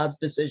 this Dobbs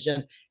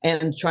decision,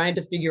 and trying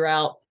to figure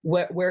out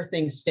where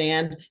things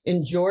stand.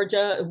 In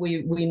Georgia,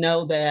 we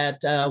know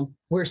that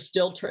they're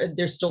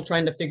still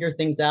trying to figure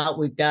things out.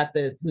 We've got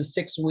the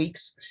 6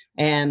 weeks,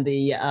 and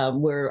the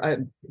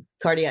where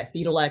cardiac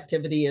fetal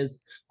activity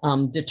is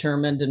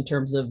determined in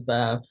terms of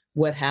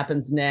what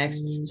happens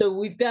next. So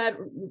we've got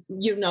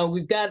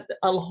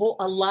a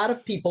lot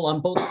of people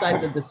on both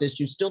sides of this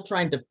issue still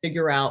trying to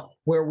figure out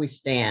where we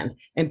stand,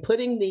 and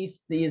putting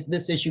this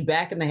issue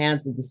back in the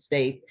hands of the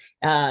state.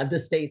 The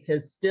states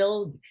has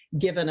still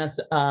given us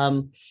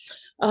a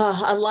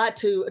lot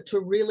to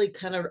really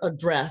kind of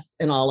address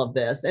in all of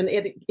this. And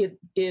it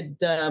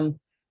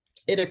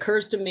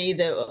occurs to me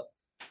that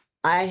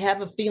I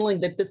have a feeling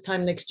that this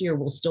time next year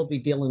we'll still be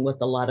dealing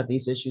with a lot of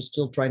these issues,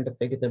 still trying to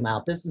figure them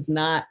out. This is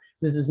not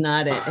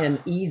an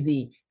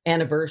easy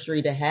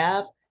anniversary to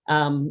have,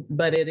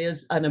 but it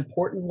is an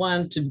important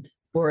one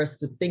for us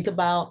to think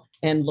about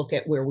and look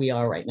at where we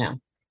are right now.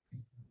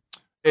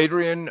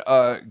 Adrian,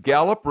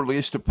 Gallup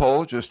released a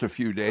poll just a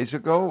few days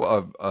ago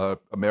of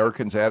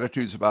Americans'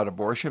 attitudes about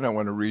abortion. I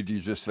want to read you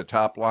just the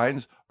top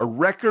lines. A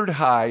record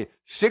high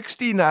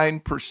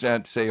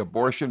 69% say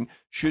abortion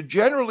should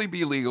generally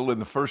be legal in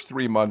the first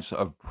 3 months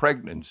of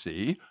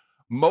pregnancy.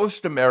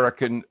 Most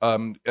Americans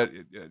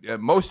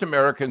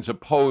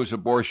oppose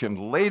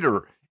abortion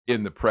later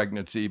in the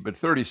pregnancy, but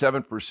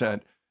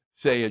 37%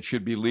 say it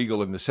should be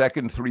legal in the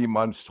second 3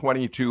 months,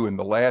 22% in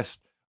the last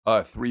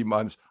 3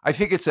 months. I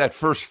think it's that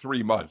first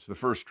 3 months, the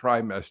first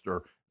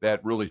trimester,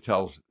 that really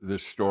tells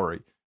this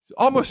story.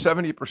 Almost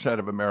 70%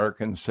 of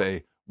Americans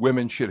say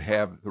women should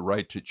have the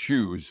right to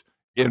choose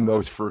in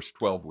those first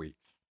 12 weeks.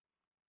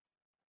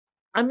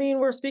 I mean,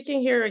 we're speaking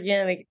here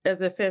again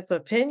as if it's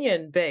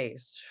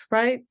opinion-based,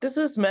 right? This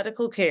is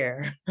medical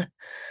care.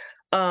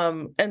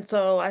 And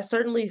so I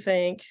certainly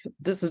think,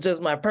 this is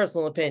just my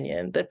personal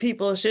opinion, that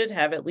people should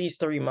have at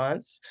least 3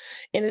 months.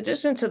 In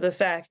addition to the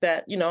fact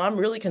that, I'm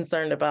really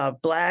concerned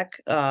about Black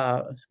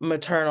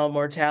maternal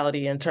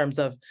mortality in terms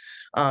of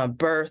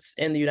births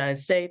in the United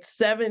States.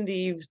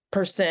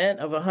 70%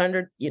 of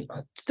 100,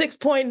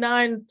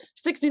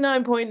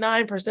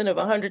 69.9% of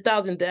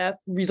 100,000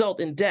 deaths result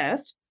in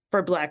death.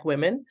 for Black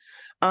women.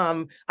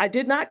 I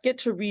did not get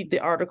to read the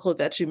article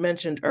that you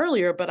mentioned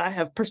earlier, but I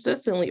have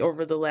persistently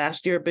over the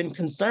last year been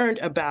concerned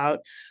about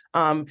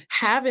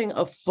having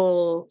a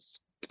full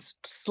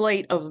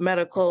slate of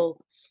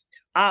medical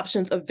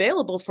options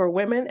available for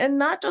women, and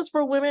not just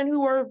for women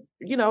who are,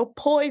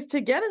 poised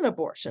to get an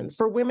abortion,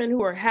 for women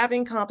who are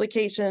having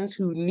complications,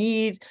 who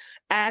need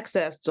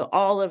access to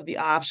all of the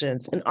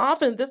options. And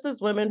often this is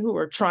women who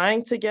are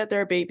trying to get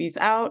their babies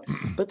out,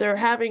 but they're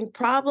having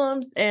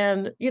problems,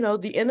 and,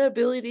 the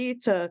inability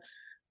to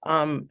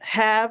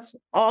have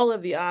all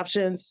of the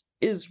options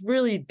is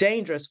really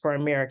dangerous for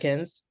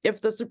Americans.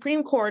 If the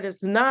Supreme Court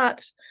does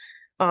not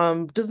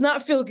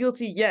feel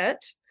guilty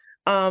yet,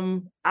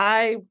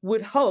 I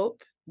would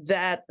hope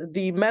that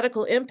the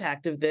medical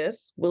impact of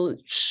this will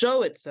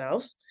show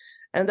itself,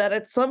 and that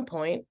at some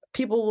point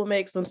people will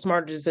make some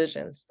smarter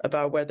decisions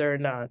about whether or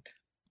not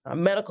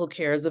medical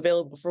care is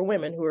available for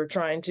women who are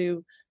trying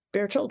to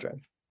bear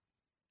children.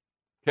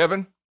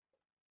 Kevin?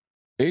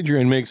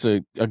 Adrian makes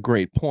a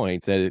great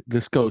point that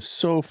this goes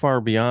so far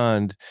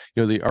beyond,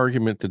 the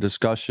argument, the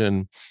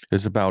discussion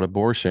is about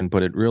abortion,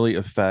 but it really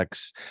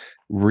affects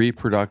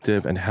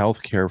reproductive and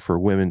health care for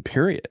women,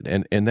 period.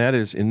 And that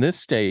is, in this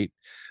state,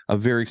 a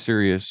very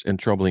serious and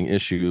troubling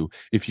issue.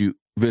 If you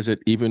visit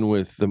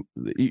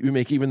you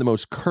make even the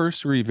most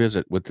cursory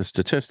visit with the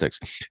statistics.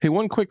 Hey,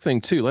 one quick thing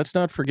too, let's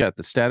not forget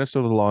the status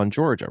of the law in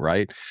Georgia,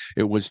 right?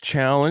 It was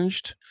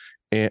challenged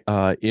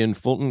in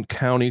Fulton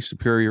County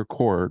Superior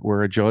Court,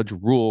 where a judge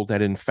ruled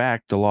that, in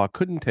fact, the law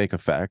couldn't take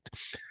effect.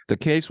 The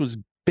case was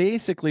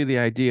basically the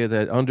idea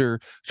that under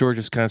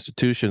Georgia's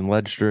Constitution,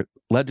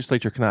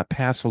 legislature cannot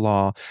pass a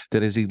law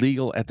that is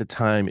illegal at the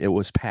time it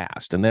was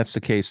passed. And that's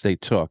the case they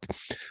took.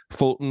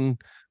 Fulton,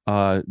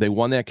 they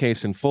won that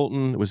case in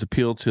Fulton. It was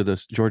appealed to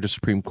the Georgia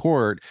Supreme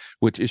Court,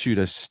 which issued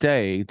a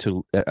stay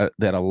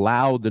that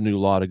allowed the new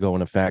law to go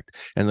in effect.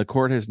 And the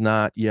court has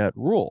not yet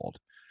ruled.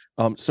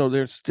 So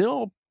there's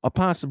still a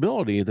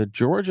possibility that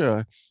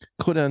Georgia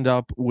could end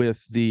up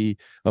with the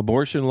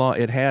abortion law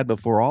it had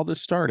before all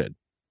this started.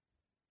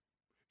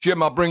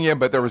 Jim, I'll bring you in,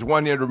 but there was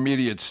one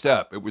intermediate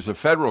step. It was a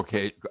federal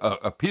case,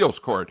 appeals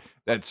court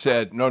that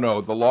said,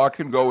 no, the law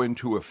can go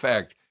into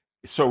effect.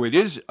 So it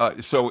is.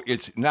 So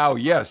it's now,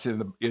 yes,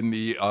 in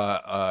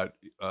the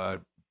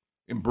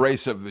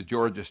embrace of the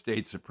Georgia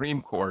State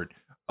Supreme Court,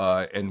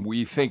 and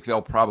we think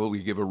they'll probably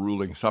give a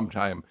ruling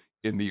sometime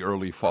in the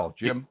early fall.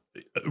 Jim.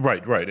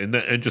 Right, and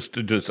I'll just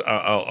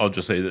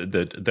say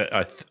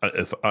that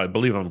if I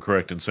believe I'm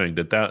correct in saying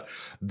that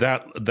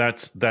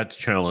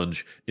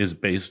challenge is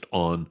based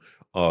on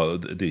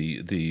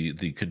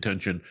the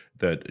contention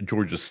that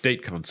Georgia's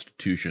state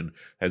constitution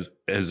has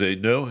a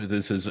no.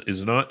 This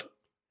is not.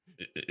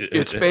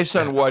 It's based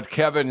on what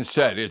Kevin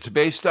said. It's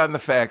based on the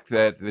fact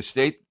that the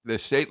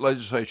state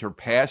legislature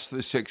passed the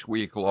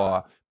 6-week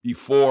law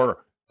before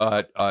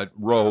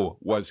Roe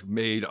was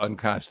made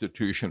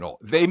unconstitutional.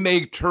 They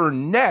may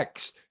turn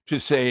next to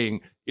saying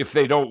if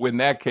they don't win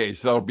that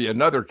case, there'll be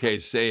another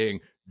case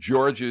saying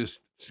Georgia's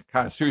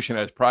constitution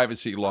has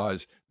privacy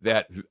laws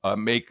that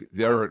make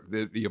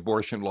the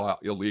abortion law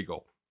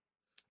illegal.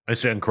 I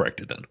stand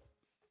corrected then.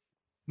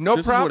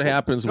 This is what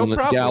happens when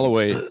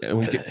Galloway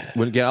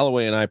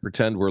and I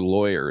pretend we're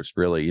lawyers.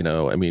 Really, you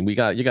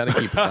got to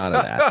keep on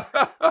of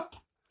that.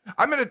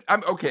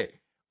 I'm okay.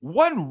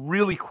 One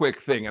really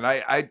quick thing, and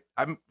I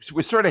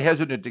was sort of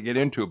hesitant to get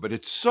into it, but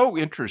it's so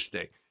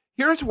interesting.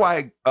 Here's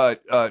why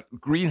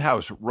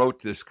Greenhouse wrote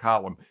this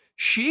column.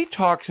 She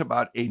talks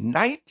about a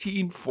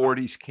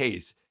 1940s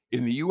case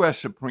in the U.S.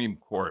 Supreme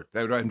Court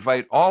that I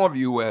invite all of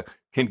you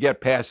can get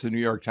past the New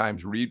York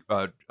Times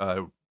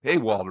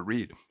paywall to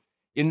read.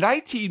 In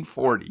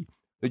 1940,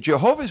 the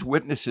Jehovah's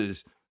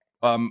Witnesses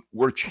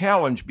were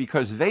challenged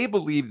because they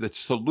believed that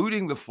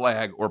saluting the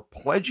flag or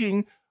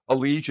pledging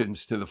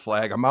allegiance to the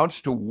flag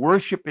amounts to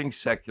worshiping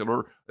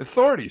secular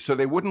authority. So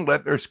they wouldn't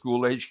let their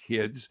school-age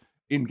kids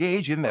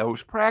engage in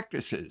those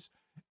practices.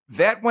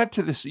 That went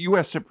to the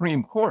U.S.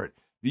 Supreme Court.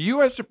 The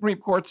U.S. Supreme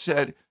Court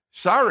said,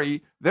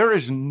 sorry, there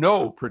is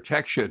no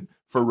protection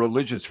for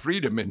religious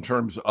freedom in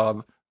terms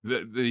of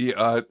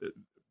the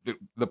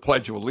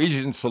Pledge of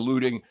Allegiance,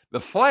 saluting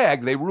the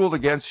flag. They ruled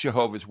against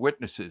Jehovah's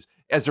Witnesses.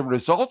 As a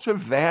result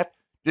of that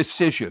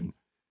decision,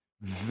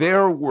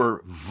 there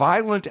were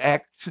violent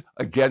acts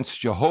against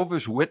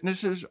Jehovah's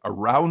Witnesses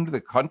around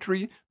the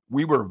country.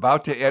 We were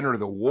about to enter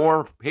the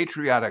war.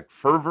 Patriotic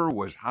fervor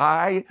was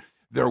high.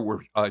 There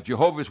were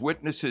Jehovah's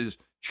Witnesses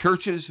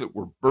churches that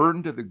were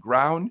burned to the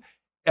ground.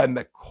 And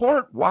the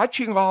court,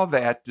 watching all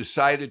that,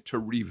 decided to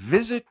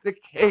revisit the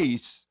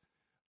case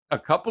a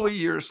couple of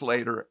years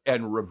later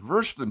and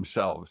reverse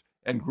themselves.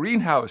 And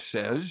Greenhouse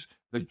says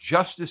the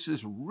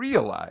justices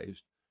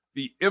realized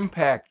the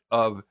impact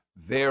of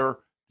their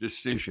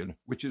decision,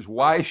 which is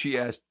why she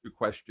asked the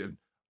question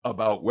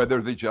about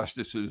whether the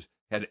justices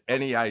had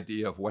any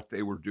idea of what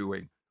they were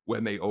doing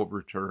when they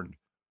overturned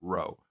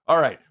Roe.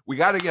 All right, we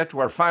got to get to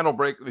our final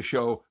break of the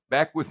show.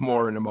 Back with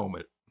more in a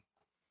moment.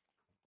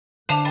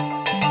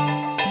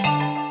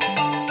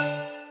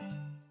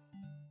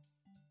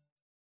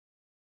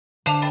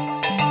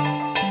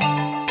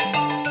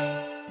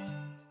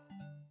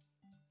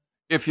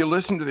 If you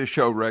listen to this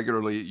show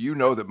regularly, you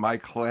know that my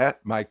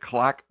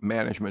clock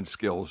management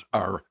skills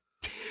are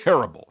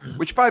terrible,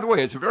 which, by the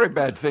way, is a very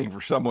bad thing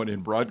for someone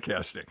in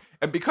broadcasting.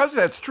 And because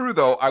that's true,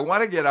 though, I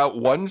want to get out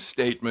one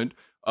statement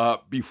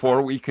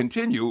before we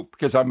continue,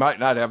 because I might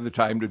not have the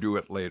time to do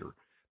it later.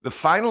 The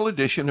final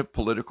edition of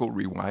Political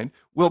Rewind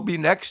will be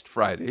next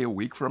Friday, a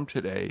week from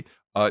today,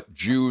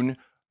 June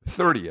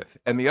 30th.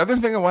 And the other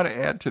thing I want to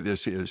add to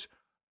this is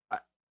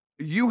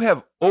you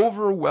have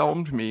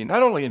overwhelmed me,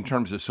 not only in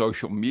terms of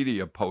social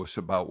media posts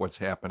about what's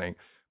happening,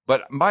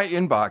 but my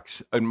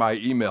inbox and my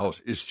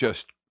emails is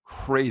just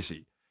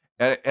crazy.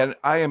 And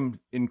I am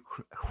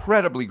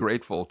incredibly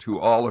grateful to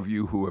all of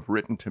you who have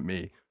written to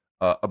me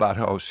about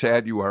how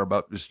sad you are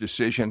about this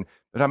decision.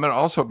 But I'm going to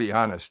also be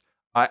honest.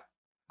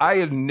 I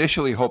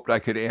initially hoped I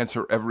could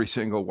answer every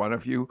single one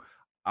of you.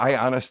 I,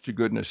 honest to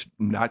goodness,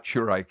 not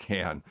sure I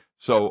can.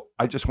 So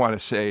I just want to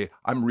say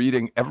I'm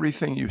reading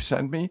everything you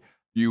send me.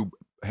 You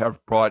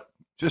have brought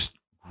just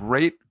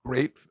great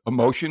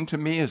emotion to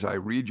me as I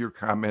read your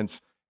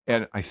comments.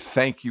 And I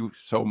thank you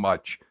so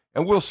much.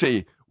 And we'll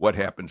see what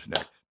happens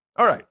next.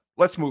 All right,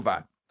 let's move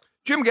on.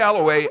 Jim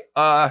Galloway,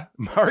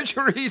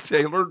 Marjorie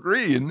Taylor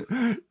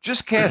Greene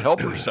just can't help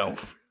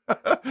herself.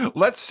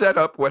 Let's set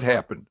up what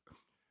happened.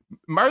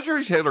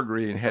 Marjorie Taylor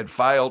Greene had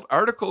filed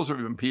articles of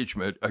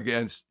impeachment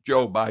against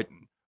Joe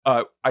Biden.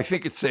 I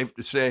think it's safe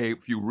to say,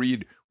 if you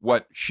read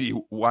what she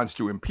wants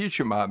to impeach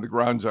him on, the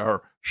grounds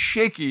are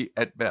shaky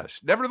at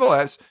best.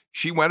 Nevertheless,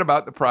 she went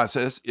about the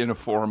process in a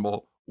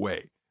formal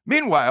way.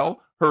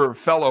 Meanwhile, her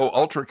fellow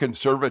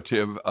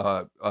ultra-conservative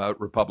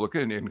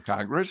Republican in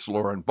Congress,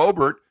 Lauren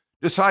Boebert,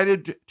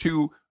 decided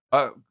to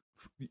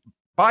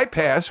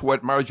bypass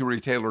what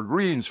Marjorie Taylor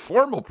Greene's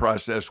formal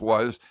process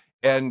was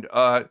and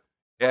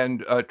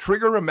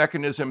trigger a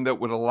mechanism that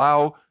would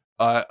allow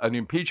an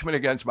impeachment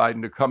against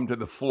Biden to come to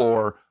the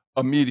floor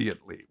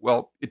immediately.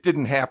 Well, it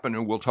didn't happen,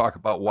 and we'll talk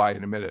about why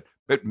in a minute.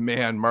 But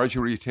man,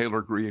 Marjorie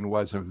Taylor Greene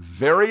was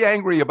very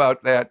angry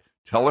about that.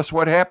 Tell us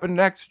what happened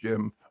next,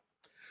 Jim.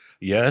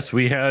 Yes,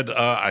 we had,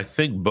 I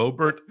think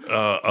Boebert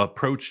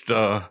approached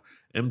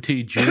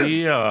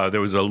MTG.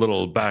 There was a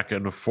little back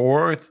and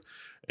forth,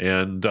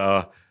 and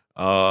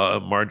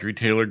Marjorie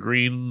Taylor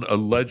Greene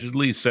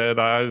allegedly said,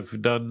 "I've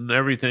done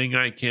everything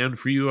I can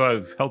for you.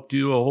 I've helped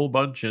you a whole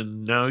bunch,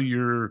 and now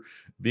you're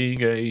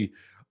being a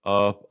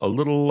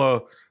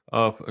little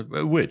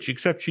witch."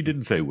 Except she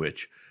didn't say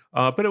witch,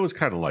 but it was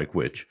kind of like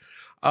witch.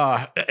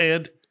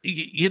 And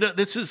you know,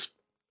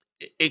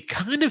 it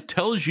kind of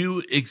tells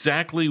you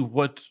exactly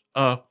what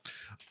the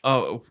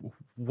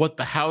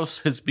House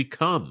has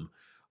become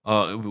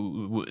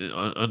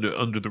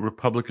under the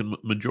Republican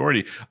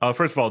majority.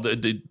 First of all,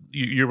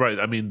 you're right.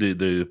 I mean,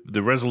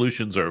 the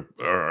resolutions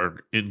are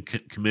in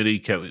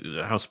committee.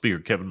 House Speaker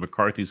Kevin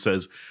McCarthy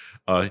says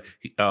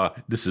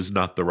this is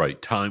not the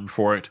right time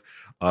for it.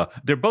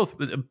 They're both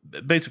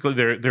basically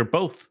they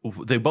both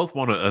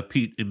want to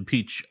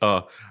impeach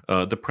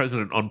the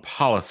president on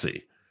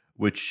policy.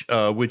 Which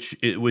is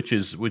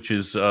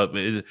that's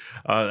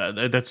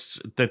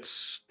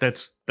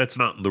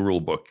not in the rule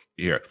book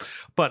here,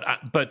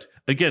 but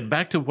again,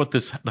 back to what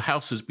the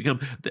House has become.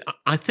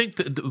 I think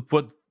that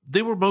what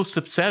they were most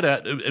upset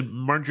at, and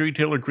Marjorie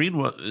Taylor Greene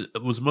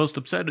was most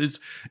upset, is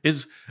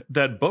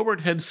that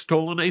Boebert had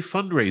stolen a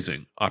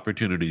fundraising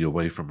opportunity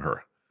away from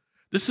her.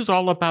 This is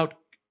all about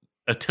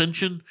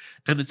attention,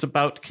 and it's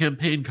about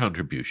campaign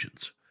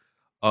contributions,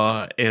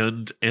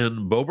 and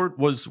Boebert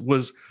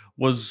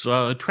was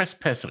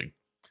trespassing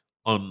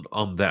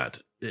on that,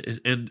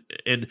 and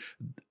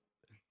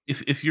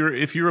if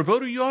you're a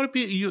voter, you ought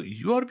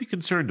to be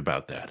concerned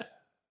about that.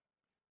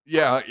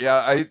 Yeah.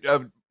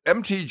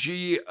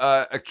 MTG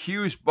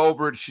accused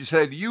Boebert. She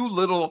said, "You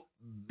little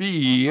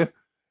bee,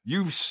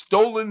 you've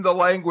stolen the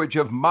language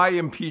of my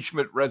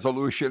impeachment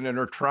resolution and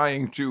are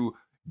trying to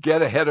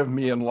get ahead of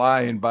me in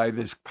line by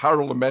this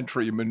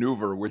parliamentary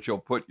maneuver, which will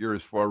put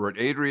yours forward."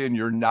 Adrian,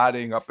 you're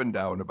nodding up and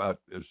down about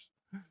this.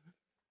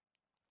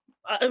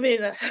 I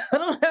mean, I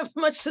don't have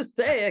much to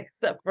say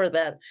except for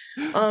that.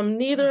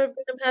 Neither of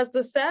them has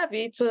the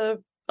savvy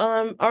to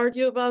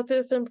argue about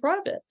this in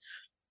private.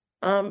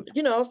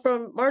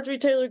 From Marjorie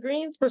Taylor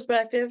Greene's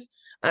perspective,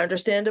 I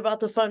understand about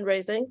the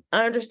fundraising.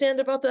 I understand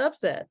about the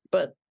upset,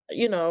 but,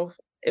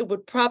 it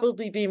would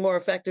probably be more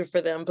effective for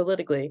them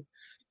politically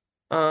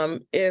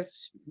if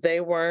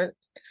they weren't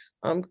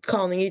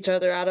calling each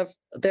other out of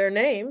their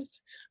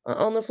names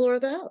on the floor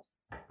of the House.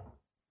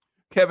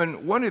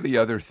 Kevin, one of the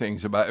other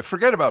things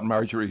forget about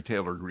Marjorie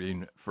Taylor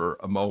Greene for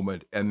a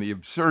moment and the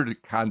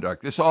absurd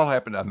conduct. This all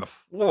happened on the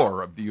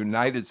floor of the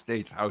United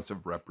States House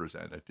of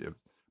Representatives.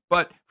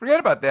 But forget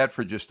about that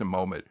for just a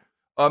moment.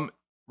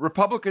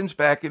 Republicans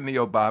back in the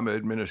Obama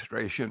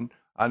administration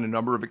on a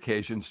number of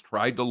occasions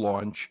tried to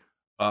launch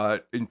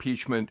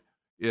impeachment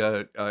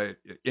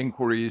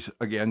inquiries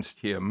against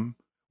him.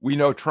 We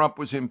know Trump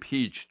was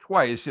impeached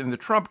twice. In the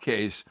Trump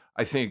case,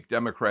 I think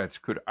Democrats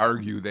could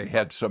argue they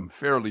had some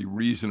fairly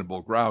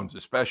reasonable grounds,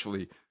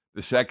 especially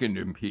the second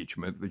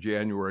impeachment, the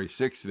January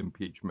 6th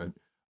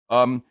impeachment.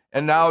 And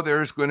now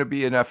there's going to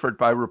be an effort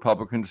by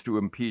Republicans to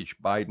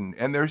impeach Biden.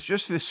 And there's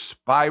just this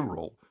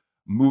spiral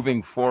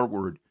moving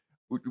forward.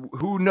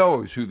 Who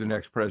knows who the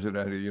next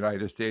president of the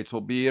United States will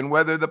be and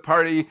whether the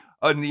party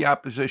in the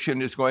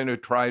opposition is going to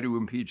try to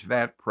impeach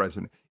that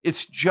president.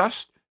 It's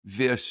just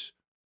this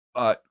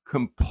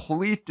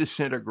complete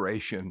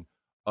disintegration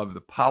of the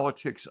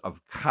politics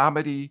of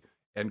comedy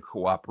and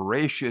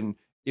cooperation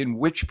in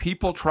which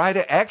people try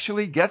to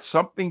actually get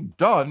something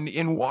done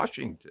in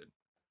Washington.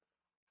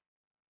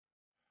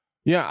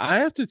 Yeah, I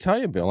have to tell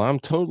you, Bill, I'm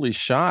totally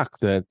shocked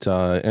that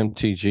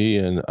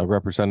MTG and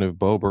Representative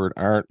Boebert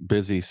aren't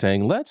busy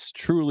saying, let's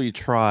truly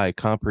try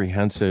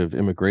comprehensive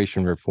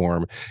immigration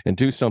reform and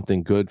do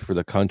something good for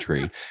the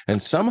country.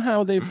 And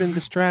somehow they've been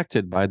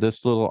distracted by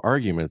this little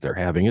argument they're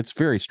having. It's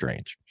very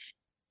strange.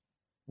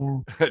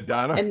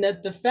 Donna? And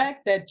the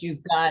fact that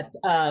you've got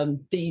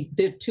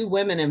the two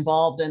women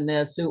involved in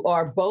this who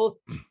are both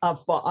on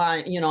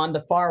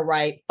the far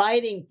right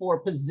fighting for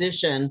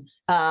position,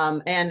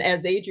 and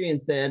as Adrian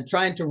said,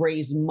 trying to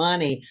raise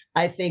money,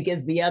 I think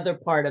is the other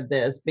part of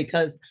this,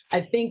 because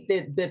I think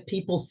that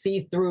people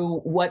see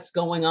through what's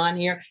going on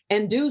here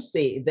and do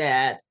see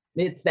that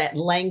it's that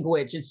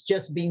language. It's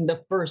just being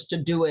the first to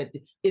do it.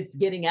 It's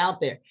getting out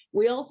there.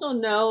 We also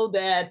know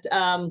that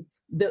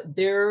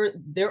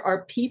there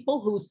are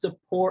people who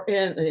support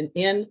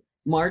in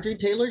Marjorie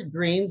Taylor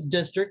Greene's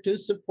district who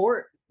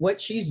support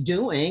what she's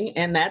doing,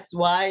 and that's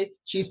why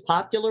she's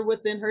popular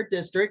within her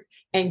district.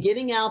 And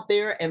getting out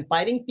there and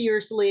fighting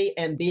fiercely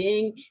and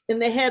being in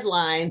the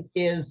headlines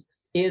is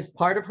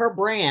part of her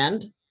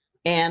brand.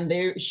 And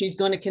she's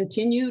going to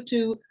continue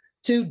to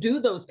do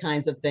those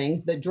kinds of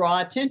things that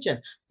draw attention.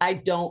 I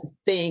don't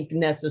think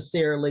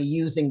necessarily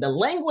using the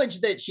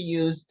language that she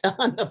used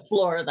on the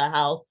floor of the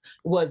House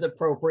was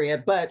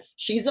appropriate, but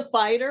she's a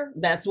fighter.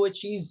 That's what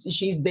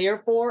she's there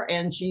for,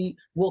 and she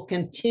will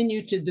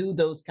continue to do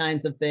those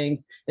kinds of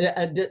things,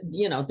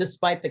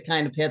 despite the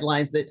kind of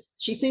headlines that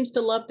she seems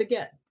to love to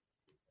get.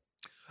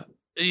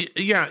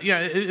 Yeah.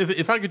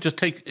 If I could just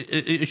take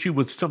issue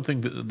with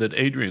something that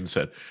Adrian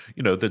said,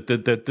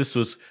 that this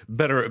was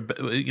better.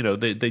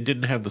 They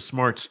didn't have the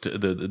smarts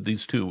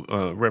these two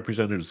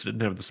representatives didn't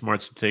have the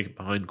smarts to take it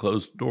behind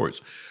closed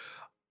doors.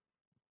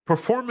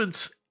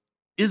 Performance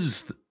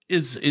is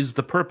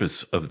the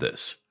purpose of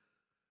this.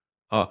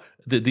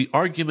 The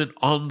argument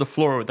on the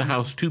floor of the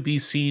House to be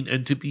seen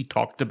and to be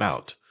talked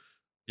about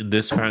in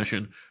this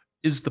fashion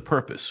is the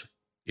purpose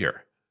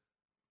here.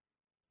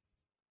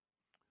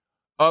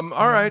 All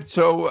right,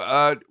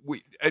 so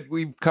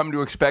we've come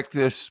to expect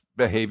this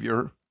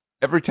behavior.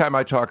 Every time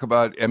I talk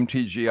about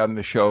MTG on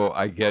the show,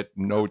 I get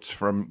notes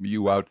from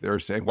you out there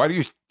saying, why do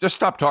you just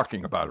stop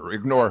talking about her?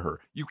 Ignore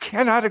her. You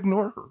cannot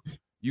ignore her.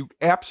 You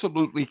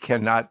absolutely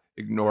cannot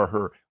ignore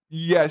her.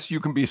 Yes, you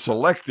can be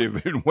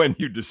selective in when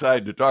you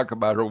decide to talk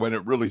about her when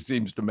it really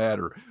seems to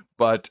matter,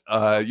 but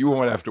you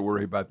won't have to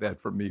worry about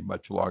that for me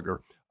much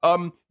longer.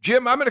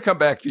 Jim, I'm going to come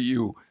back to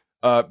you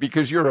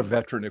because you're a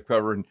veteran of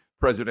covering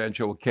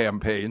presidential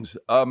campaigns.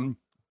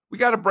 We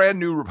got a brand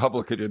new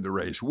Republican in the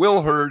race,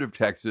 Will Hurd of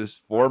Texas,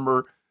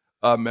 former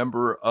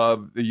member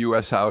of the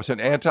U.S. House, an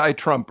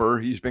anti-Trumper.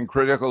 He's been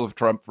critical of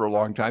Trump for a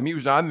long time. He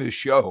was on this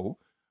show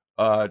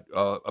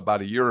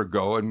about a year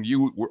ago, and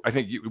I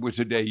think it was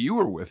the day you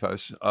were with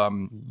us.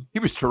 He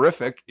was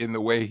terrific in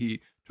the way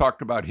he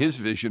talked about his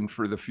vision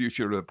for the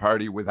future of the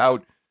party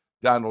without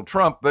Donald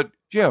Trump. But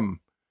Jim,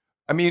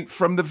 I mean,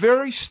 from the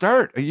very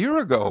start, a year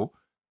ago,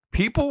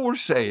 people were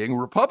saying,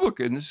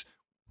 Republicans,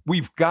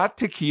 we've got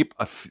to keep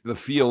the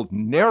field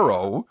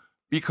narrow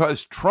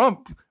because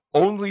Trump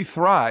only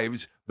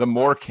thrives the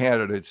more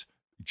candidates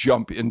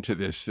jump into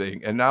this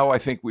thing. And now I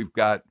think we've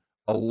got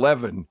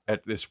 11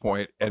 at this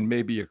point and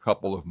maybe a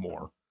couple of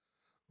more.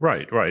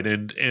 Right.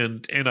 And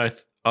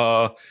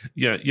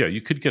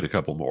you could get a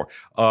couple more.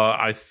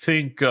 I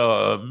think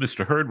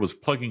Mr. Hurd was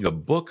plugging a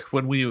book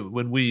when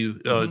we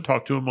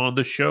talked to him on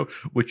this show,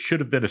 which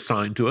should have been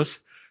assigned to us.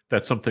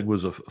 That something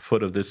was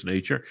afoot of this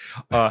nature.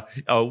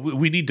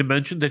 We need to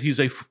mention that he's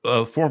a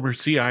former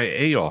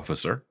CIA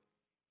officer,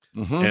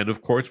 and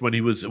of course, right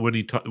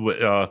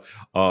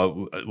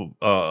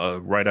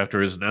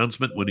after his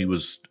announcement, when he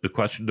was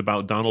questioned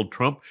about Donald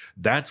Trump,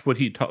 that's what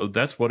he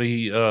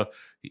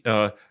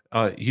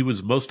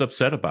was most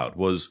upset about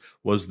was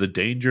the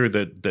danger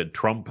that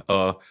Trump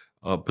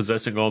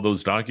possessing all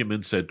those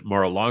documents at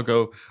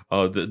Mar-a-Lago,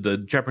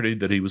 the jeopardy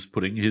that he was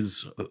putting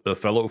his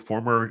fellow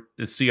former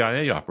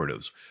CIA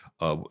operatives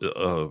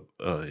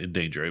in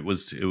danger. It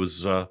was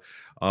so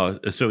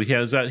he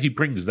has that. He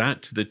brings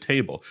that to the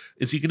table.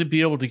 Is he going to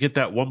be able to get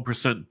that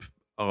 1%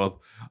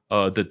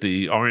 that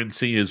the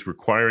RNC is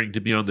requiring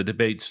to be on the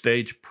debate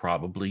stage?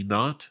 Probably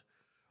not.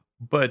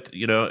 But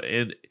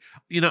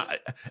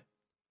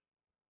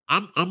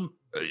I'm.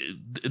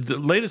 The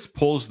latest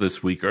polls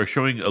this week are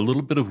showing a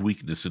little bit of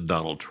weakness in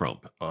Donald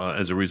Trump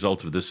as a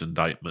result of this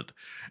indictment,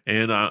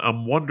 and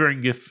I'm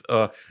wondering if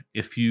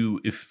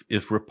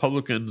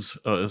Republicans,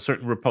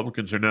 certain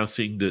Republicans, are now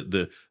seeing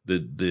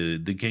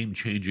the game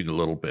changing a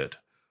little bit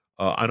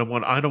I don't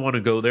want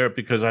to go there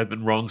because I've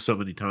been wrong so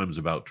many times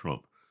about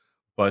Trump.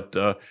 But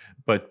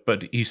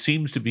he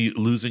seems to be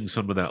losing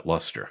some of that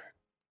luster.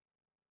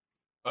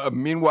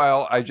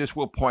 Meanwhile, I just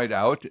will point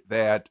out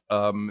that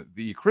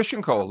the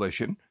Christian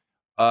Coalition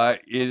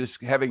is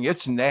having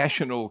its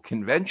national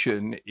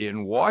convention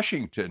in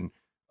Washington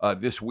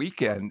this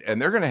weekend,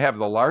 and they're going to have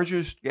the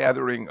largest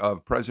gathering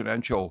of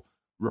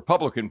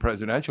Republican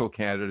presidential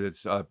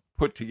candidates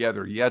put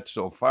together yet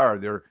so far.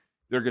 They're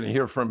going to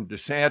hear from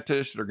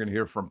DeSantis, they're going to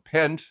hear from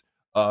Pence,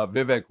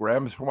 Vivek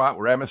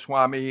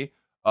Ramaswamy,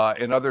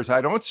 and others.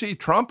 I don't see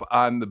Trump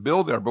on the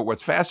bill there, but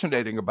what's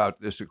fascinating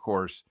about this, of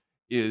course,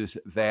 is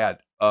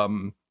that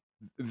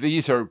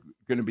these are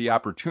going to be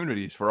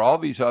opportunities for all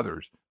these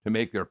others to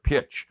make their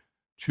pitch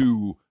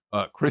to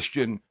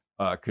Christian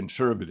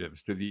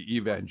conservatives, to the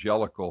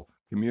evangelical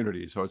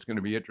community. So it's going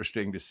to be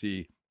interesting to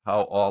see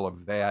how all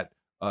of that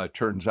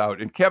turns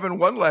out. And Kevin,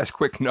 one last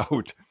quick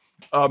note.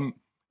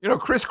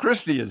 Chris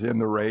Christie is in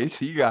the race.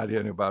 He got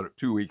in about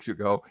 2 weeks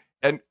ago.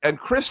 And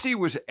Christie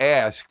was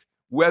asked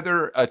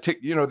whether,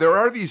 there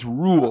are these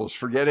rules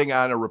for getting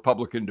on a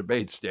Republican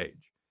debate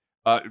stage.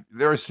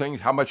 There's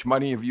things, how much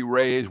money have you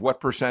raised? What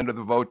percent of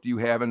the vote do you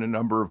have in a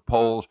number of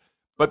polls?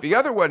 But the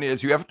other one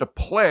is you have to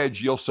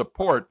pledge you'll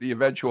support the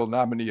eventual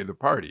nominee of the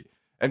party.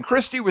 And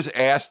Christie was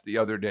asked the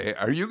other day,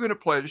 are you going to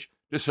pledge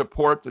to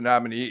support the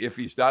nominee if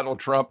he's Donald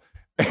Trump?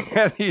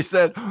 And he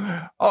said,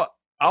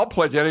 I'll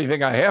pledge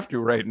anything I have to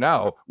right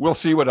now. We'll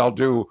see what I'll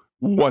do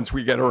once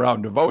we get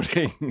around to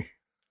voting.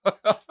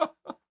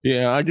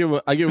 Yeah, I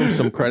give him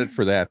some credit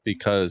for that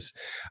because,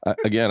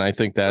 again, I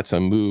think that's a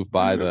move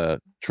by the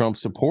Trump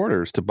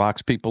supporters to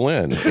box people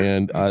in,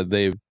 and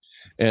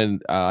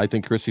I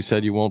think Christie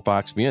said, "You won't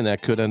box me in."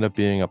 That could end up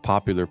being a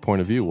popular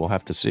point of view. We'll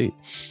have to see.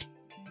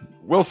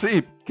 We'll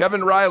see.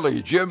 Kevin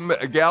Riley, Jim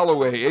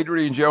Galloway,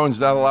 Adrian Jones,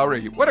 Donald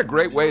Lowry. What a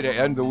great way to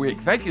end the week.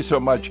 Thank you so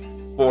much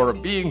for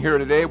being here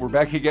today. We're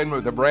back again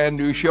with a brand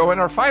new show in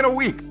our final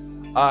week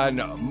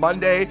on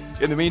Monday.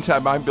 In the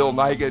meantime, I'm Bill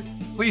Nigut.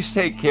 Please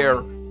take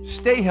care.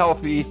 Stay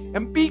healthy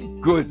and be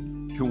good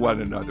to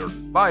one another.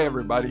 Bye,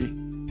 everybody.